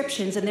their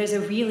descriptions, and there's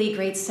a really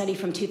great study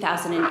from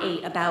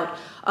 2008 about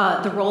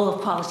the role of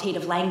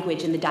qualitative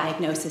language in the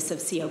diagnosis of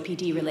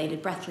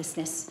COPD-related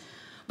breathlessness,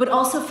 but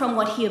also from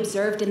what he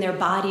observed in their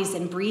bodies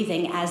and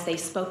breathing as they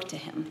spoke to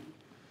him.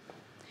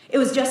 It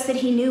was just that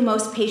he knew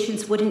most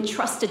patients wouldn't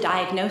trust a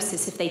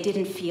diagnosis if they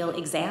didn't feel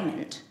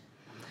examined.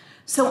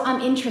 So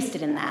I'm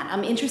interested in that.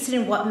 I'm interested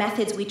in what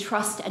methods we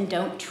trust and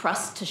don't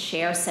trust to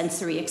share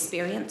sensory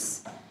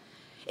experience.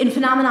 In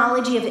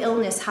Phenomenology of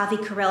Illness,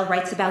 Javi Carrel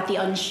writes about the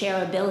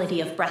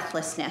unshareability of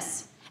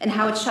breathlessness and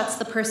how it shuts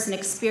the person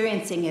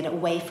experiencing it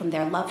away from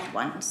their loved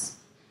ones.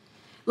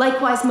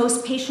 Likewise,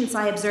 most patients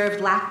I observed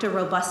lacked a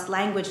robust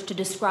language to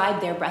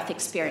describe their breath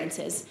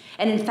experiences,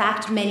 and in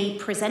fact, many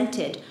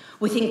presented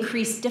with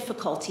increased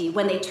difficulty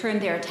when they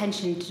turned their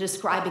attention to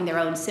describing their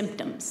own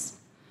symptoms.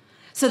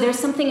 So there's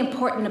something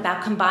important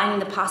about combining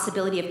the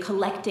possibility of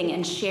collecting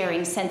and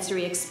sharing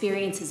sensory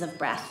experiences of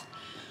breath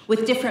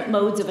with different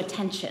modes of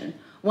attention,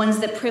 ones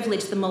that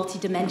privilege the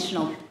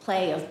multidimensional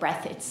play of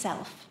breath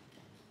itself.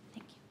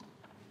 Thank you.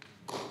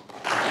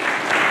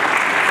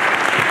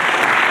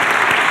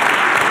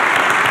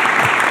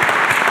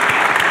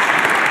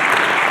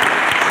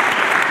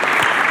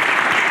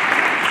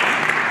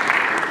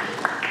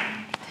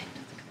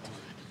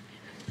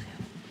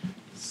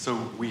 So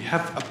we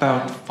have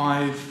about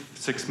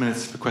 5-6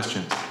 minutes for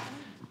questions.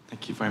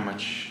 Thank you very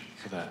much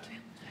for that.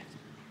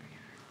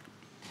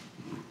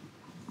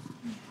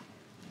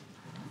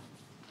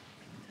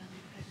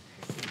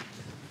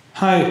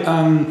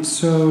 Hi,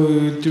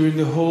 so during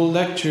the whole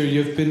lecture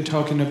you've been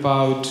talking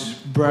about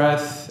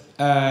breath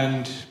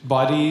and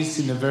bodies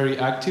in a very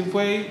active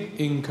way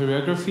in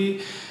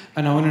choreography,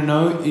 and I want to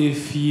know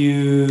if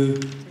you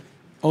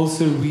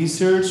also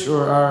research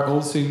or are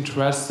also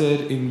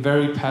interested in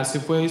very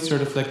passive ways,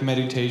 sort of like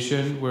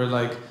meditation, where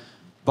like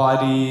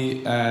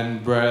body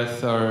and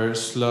breath are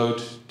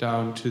slowed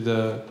down to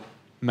the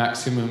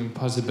maximum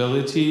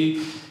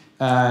possibility,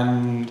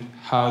 and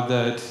how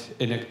that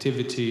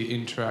inactivity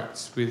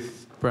interacts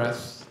with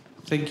breath.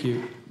 Thank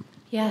you.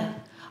 Yeah.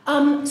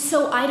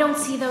 So I don't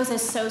see those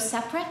as so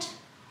separate.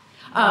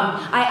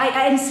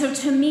 And so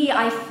to me,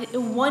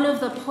 one of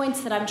the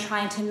points that I'm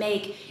trying to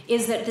make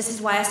is that this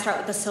is why I start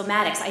with the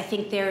somatics. I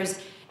think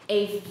there's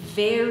a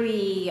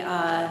very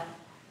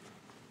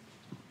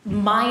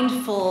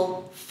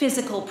mindful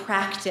physical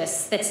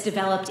practice that's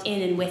developed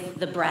in and with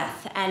the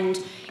breath. And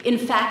in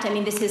fact, I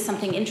mean, this is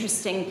something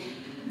interesting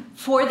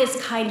for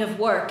this kind of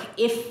work.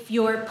 If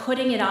you're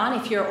putting it on,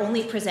 if you're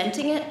only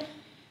presenting it,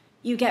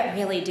 you get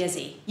really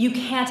dizzy. You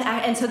can't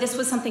act, and so this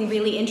was something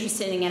really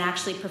interesting in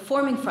actually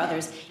performing for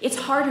others. It's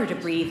harder to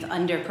breathe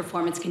under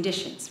performance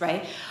conditions,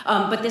 right?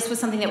 But this was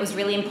something that was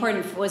really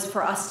important, was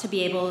for us to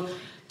be able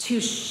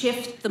to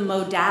shift the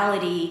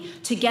modality,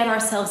 to get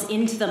ourselves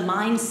into the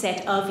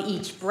mindset of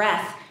each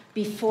breath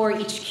before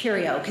each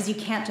curio, because you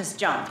can't just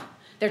jump.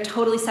 They're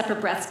totally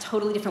separate breaths,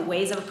 totally different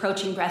ways of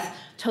approaching breath,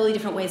 totally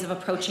different ways of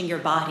approaching your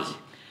body.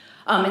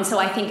 And so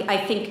I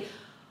think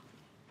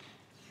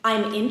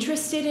I'm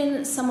interested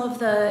in some of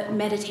the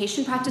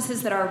meditation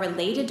practices that are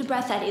related to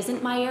breath. That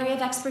isn't my area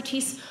of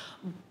expertise,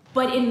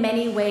 but in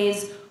many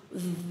ways,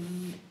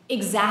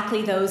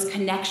 exactly those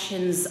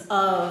connections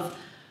of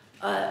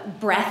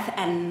breath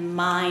and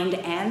mind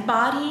and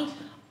body,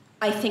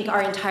 I think,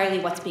 are entirely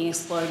what's being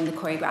explored in the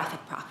choreographic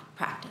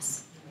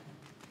practice.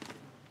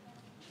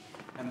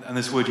 And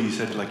this word you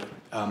said, like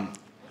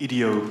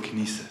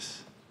ideokinesis,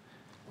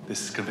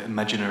 this kind of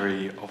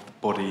imaginary of the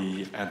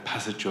body and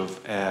passage of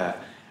air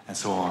and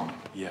so on.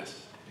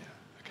 Yes. Yeah.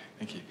 Okay.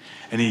 Thank you.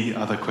 Any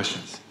other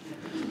questions?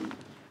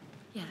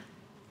 Yeah.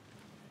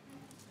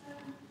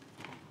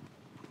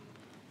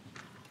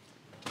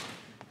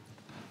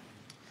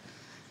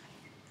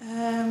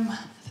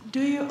 Do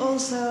you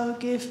also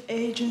give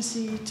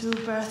agency to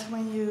breath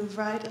when you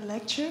write a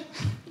lecture?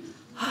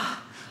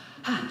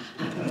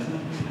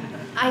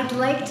 I'd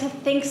like to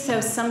think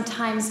so,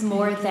 sometimes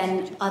more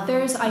than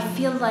others. I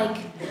feel like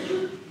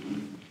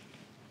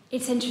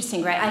it's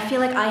interesting, right? I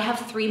feel like I have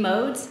 3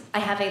 modes. I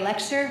have a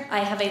lecture, I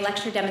have a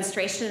lecture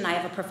demonstration, and I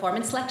have a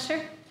performance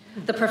lecture.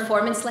 The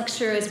performance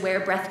lecture is where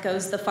breath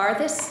goes the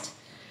farthest.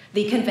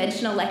 The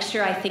conventional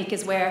lecture, I think,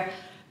 is where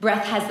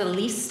breath has the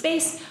least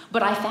space,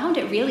 but I found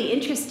it really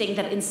interesting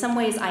that in some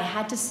ways I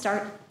had to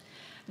start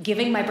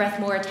giving my breath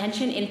more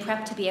attention in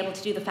prep to be able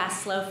to do the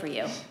fast slow for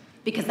you,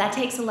 because that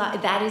takes a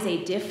lot. That is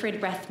a different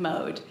breath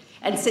mode,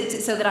 and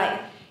so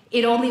that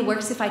it only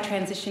works if I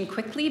transition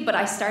quickly, but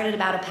I started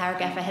about a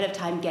paragraph ahead of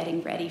time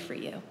getting ready for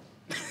you.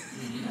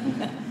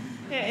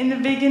 Yeah, in the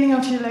beginning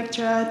of your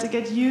lecture, I had to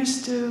get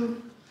used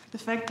to the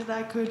fact that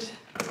I could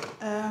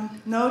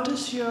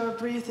notice your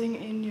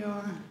breathing in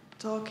your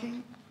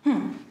talking.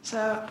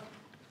 So,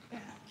 yeah,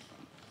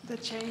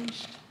 that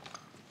changed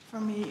for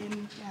me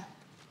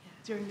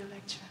during the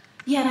lecture.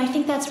 Yeah, and I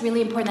think that's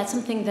really important. That's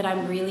something that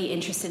I'm really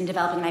interested in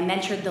developing. I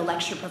mentored the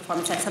lecture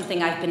performance. That's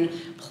something I've been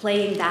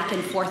playing back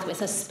and forth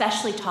with,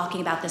 especially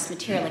talking about this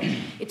material. Like,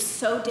 it's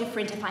so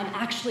different if I'm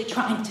actually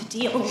trying to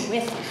deal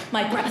with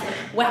my breath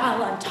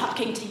while I'm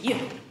talking to you,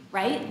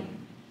 right?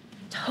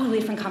 Totally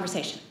different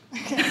conversation.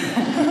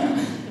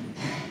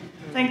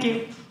 Thank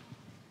you.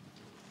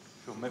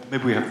 Sure.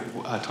 Maybe we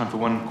have time for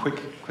one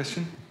quick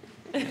question.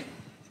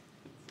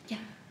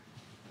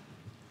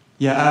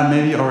 Yeah,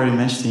 maybe you already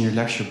mentioned in your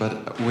lecture,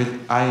 but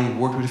I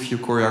worked with a few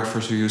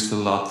choreographers who used a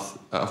lot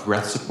of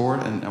breath support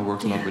and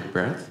worked a lot with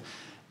breath.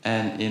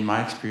 And in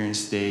my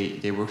experience,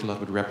 they worked a lot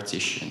with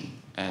repetition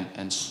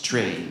and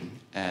strain.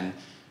 And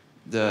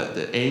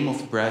the aim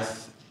of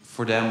breath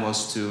for them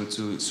was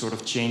to sort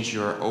of change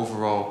your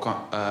overall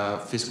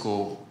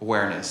physical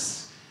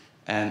awareness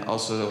and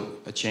also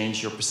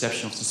change your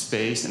perception of the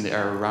space and the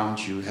air around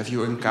you. Have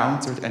you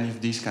encountered any of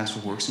these kinds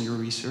of works in your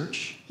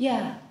research?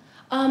 Yeah.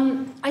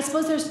 I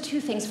suppose there's 2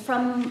 things.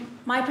 From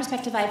my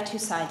perspective, I have 2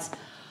 sides.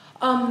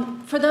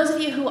 For those of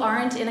you who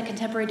aren't in a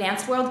contemporary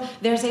dance world,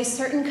 there's a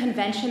certain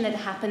convention that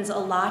happens a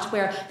lot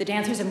where the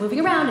dancers are moving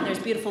around and there's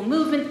beautiful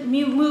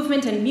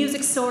movement and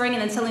music soaring,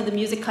 and then suddenly the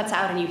music cuts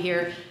out and you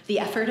hear the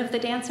effort of the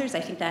dancers. I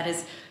think that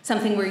is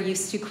something we're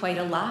used to quite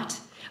a lot,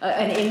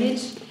 an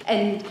image.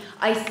 And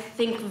I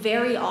think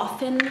very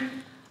often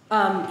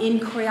in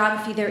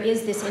choreography, there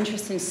is this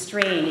interest in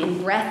strain,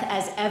 in breath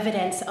as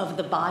evidence of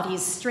the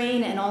body's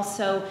strain, and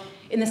also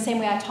in the same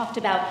way I talked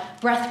about,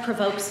 breath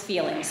provokes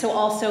feeling. So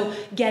also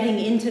getting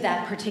into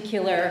that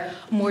particular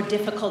more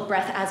difficult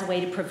breath as a way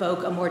to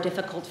provoke a more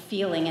difficult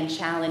feeling and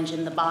challenge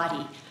in the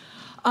body.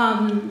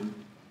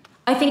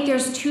 I think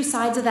there's 2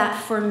 sides of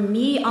that for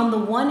me. On the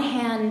one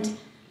hand,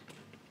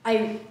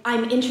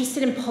 I'm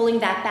interested in pulling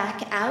that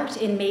back out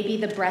in maybe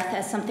the breath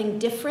as something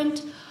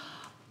different.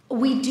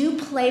 We do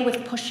play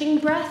with pushing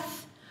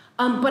breath,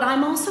 but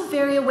I'm also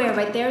very aware,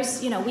 right,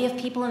 we have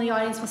people in the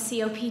audience with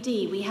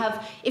COPD.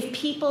 If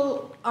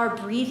people are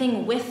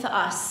breathing with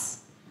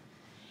us,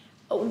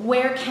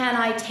 where can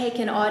I take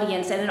an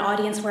audience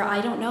where I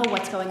don't know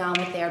what's going on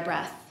with their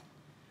breath,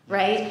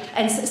 right?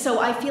 And so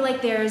I feel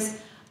like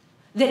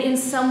in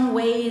some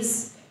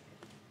ways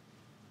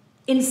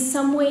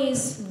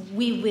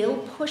we will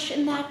push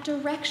in that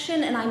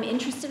direction, and I'm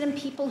interested in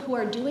people who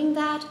are doing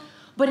that.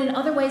 But in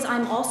other ways,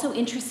 I'm also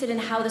interested in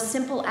how the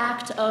simple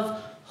act of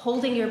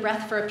holding your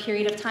breath for a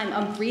period of time,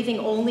 breathing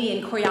only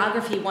in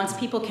choreography, once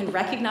people can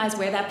recognize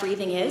where that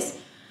breathing is,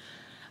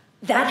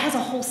 that has a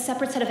whole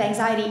separate set of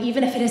anxiety,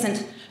 even if it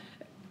isn't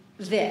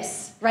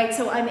this, right?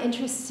 So I'm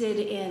interested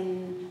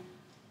in,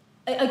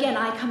 again,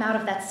 I come out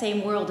of that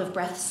same world of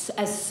breath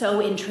as so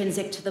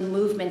intrinsic to the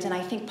movement, and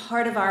I think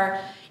part of our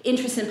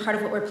interest and part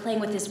of what we're playing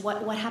with is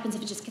what happens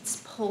if it just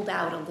gets pulled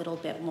out a little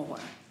bit more.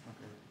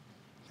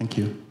 Thank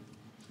you.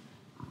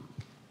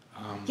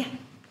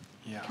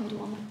 Yeah. Can we do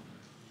one more?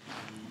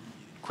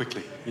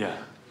 Quickly, yeah.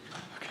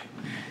 Okay.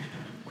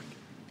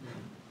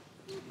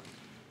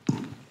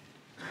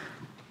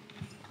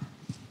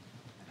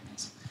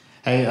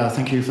 Hey,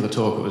 thank you for the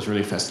talk. It was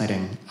really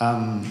fascinating.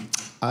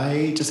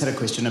 I just had a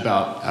question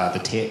about the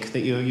tech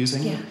that you're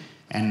using. Yeah.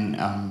 And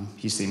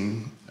you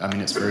seem,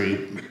 it's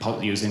very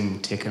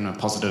using tech in a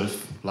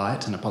positive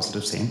light, in a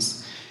positive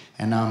sense.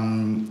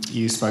 And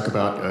you spoke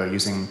about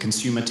using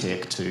consumer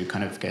tech to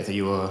kind of gather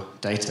your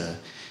data.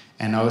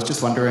 And I was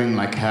just wondering,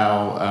 like,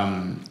 how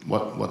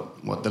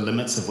what the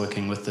limits of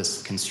working with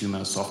this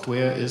consumer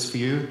software is for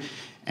you,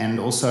 and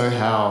also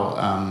how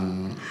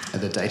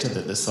the data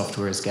that this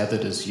software is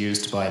gathered is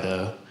used by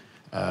the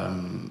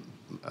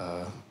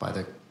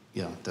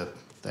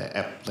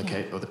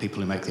applicant or the people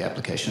who make the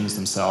applications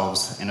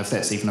themselves, and if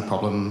that's even a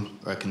problem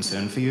or a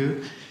concern for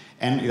you.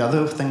 And the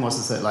other thing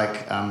was that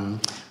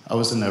I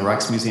was in the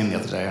Rijksmuseum the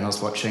other day and I was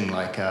watching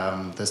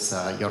this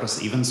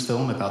Joris Evans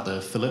film about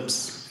the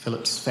Philips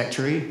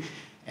factory,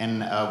 and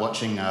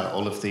watching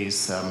all of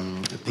these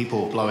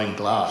people blowing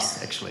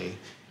glass, actually.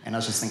 And I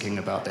was just thinking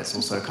about that's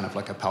also kind of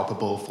like a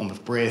palpable form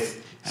of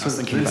breath. And so I was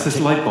thinking about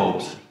light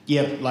bulbs?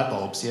 Yeah, light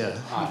bulbs. Yeah.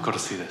 Oh, I've got to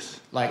see this.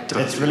 Like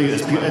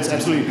it's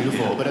absolutely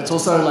beautiful, but it's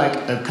also like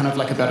a kind of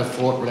like about a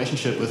fraught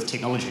relationship with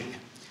technology.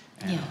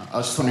 And, I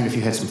was just wondering if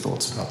you had some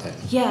thoughts about that.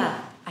 Yeah,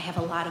 I have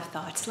a lot of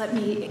thoughts. Let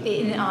me,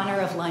 in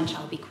honor of lunch,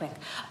 I'll be quick.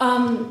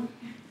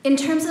 In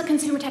terms of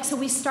consumer tech, so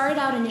we started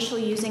out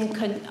initially using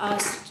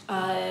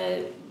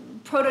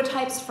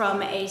prototypes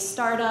from a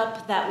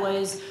startup that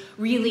was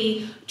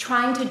really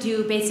trying to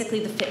do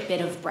basically the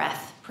Fitbit of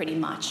breath, pretty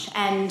much.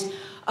 And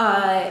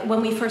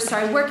when we first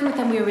started working with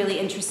them, we were really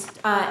interested,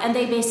 and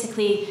they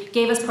basically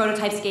gave us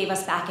prototypes, gave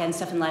us back-end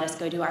stuff, and let us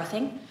go do our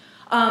thing.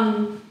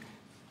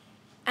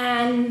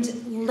 And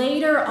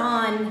later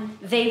on,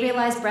 they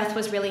realized breath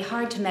was really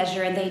hard to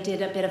measure, and they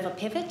did a bit of a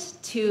pivot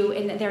to,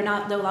 and they're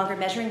no longer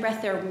measuring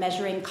breath, they're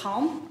measuring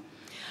calm.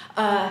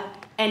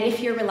 And if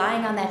you're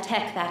relying on that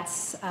tech,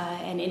 that's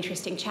an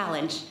interesting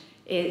challenge.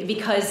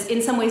 Because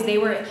in some ways they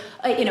were,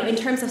 in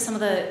terms of some of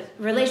the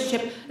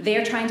relationship,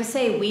 they're trying to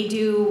say, we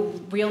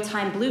do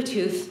real-time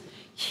Bluetooth,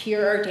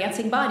 here are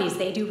dancing bodies,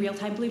 they do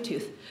real-time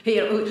Bluetooth.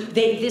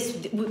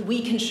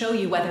 We can show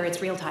you whether it's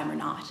real-time or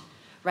not,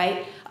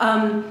 right?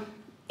 And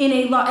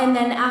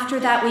then after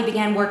that, we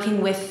began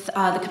working with,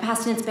 the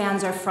capacitance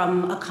bands are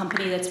from a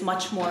company that's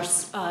much more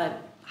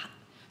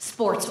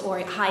sports or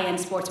high-end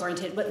sports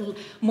oriented, but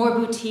more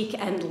boutique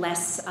and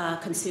less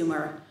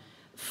consumer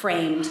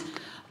framed.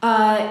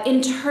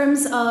 In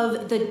terms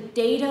of the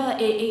data,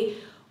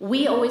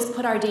 we always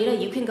put our data,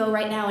 you can go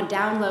right now and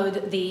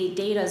download the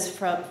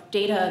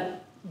data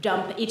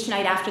dump each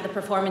night after the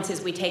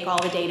performances. We take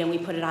all the data and we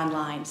put it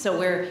online. So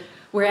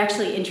we're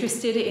actually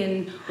interested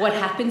in what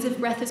happens if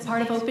breath is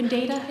part of open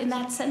data in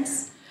that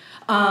sense.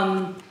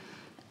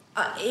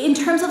 In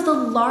terms of the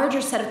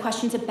larger set of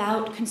questions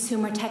about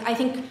consumer tech, I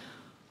think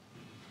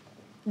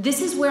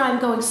this is where I'm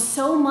going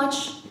so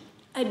much.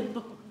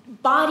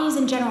 Bodies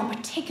in general,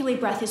 particularly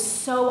breath, is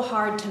so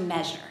hard to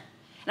measure.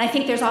 And I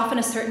think there's often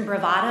a certain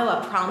bravado,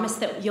 a promise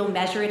that you'll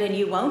measure it and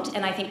you won't.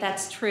 And I think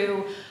that's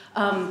true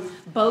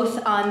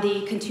both on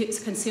the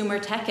consumer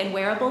tech and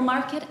wearable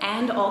market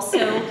and also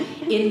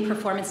in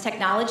performance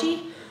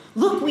technology.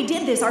 Look, we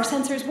did this, our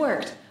sensors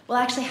worked. Well,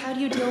 actually, how do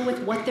you deal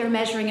with what they're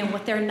measuring and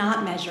what they're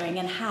not measuring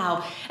and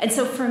how? And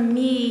so for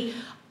me,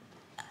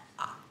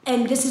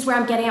 and this is where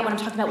I'm getting at when I'm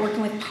talking about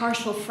working with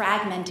partial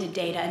fragmented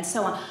data and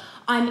so on,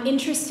 I'm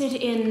interested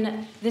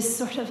in this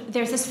sort of,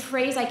 there's this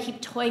phrase I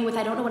keep toying with,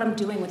 I don't know what I'm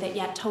doing with it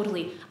yet,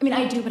 totally. I mean,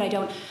 I do, but I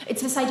don't.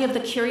 It's this idea of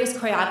the curious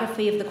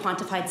choreography of the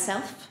quantified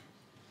self,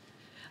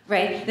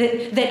 right?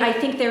 That I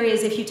think there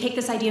is, if you take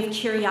this idea of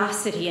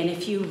curiosity and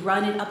if you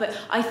run it up,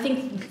 I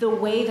think the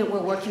way that we're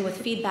working with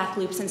feedback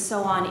loops and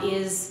so on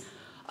is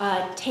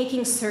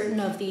taking certain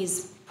of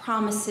these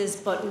promises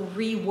but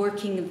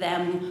reworking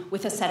them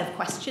with a set of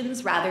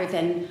questions rather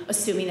than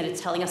assuming that it's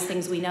telling us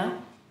things we know.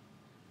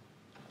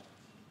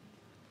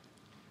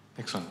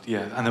 Excellent.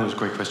 Yeah, and that was a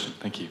great question.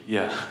 Thank you.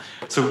 Yeah.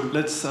 So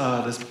let's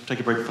take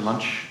a break for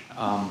lunch,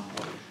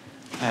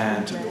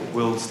 and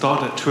we'll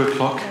start at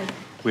 2:00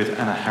 with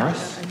Anna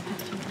Harris.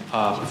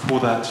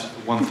 Before that,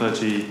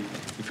 1:30.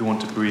 If you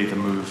want to breathe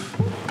and move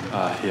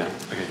here.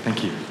 Okay.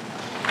 Thank you.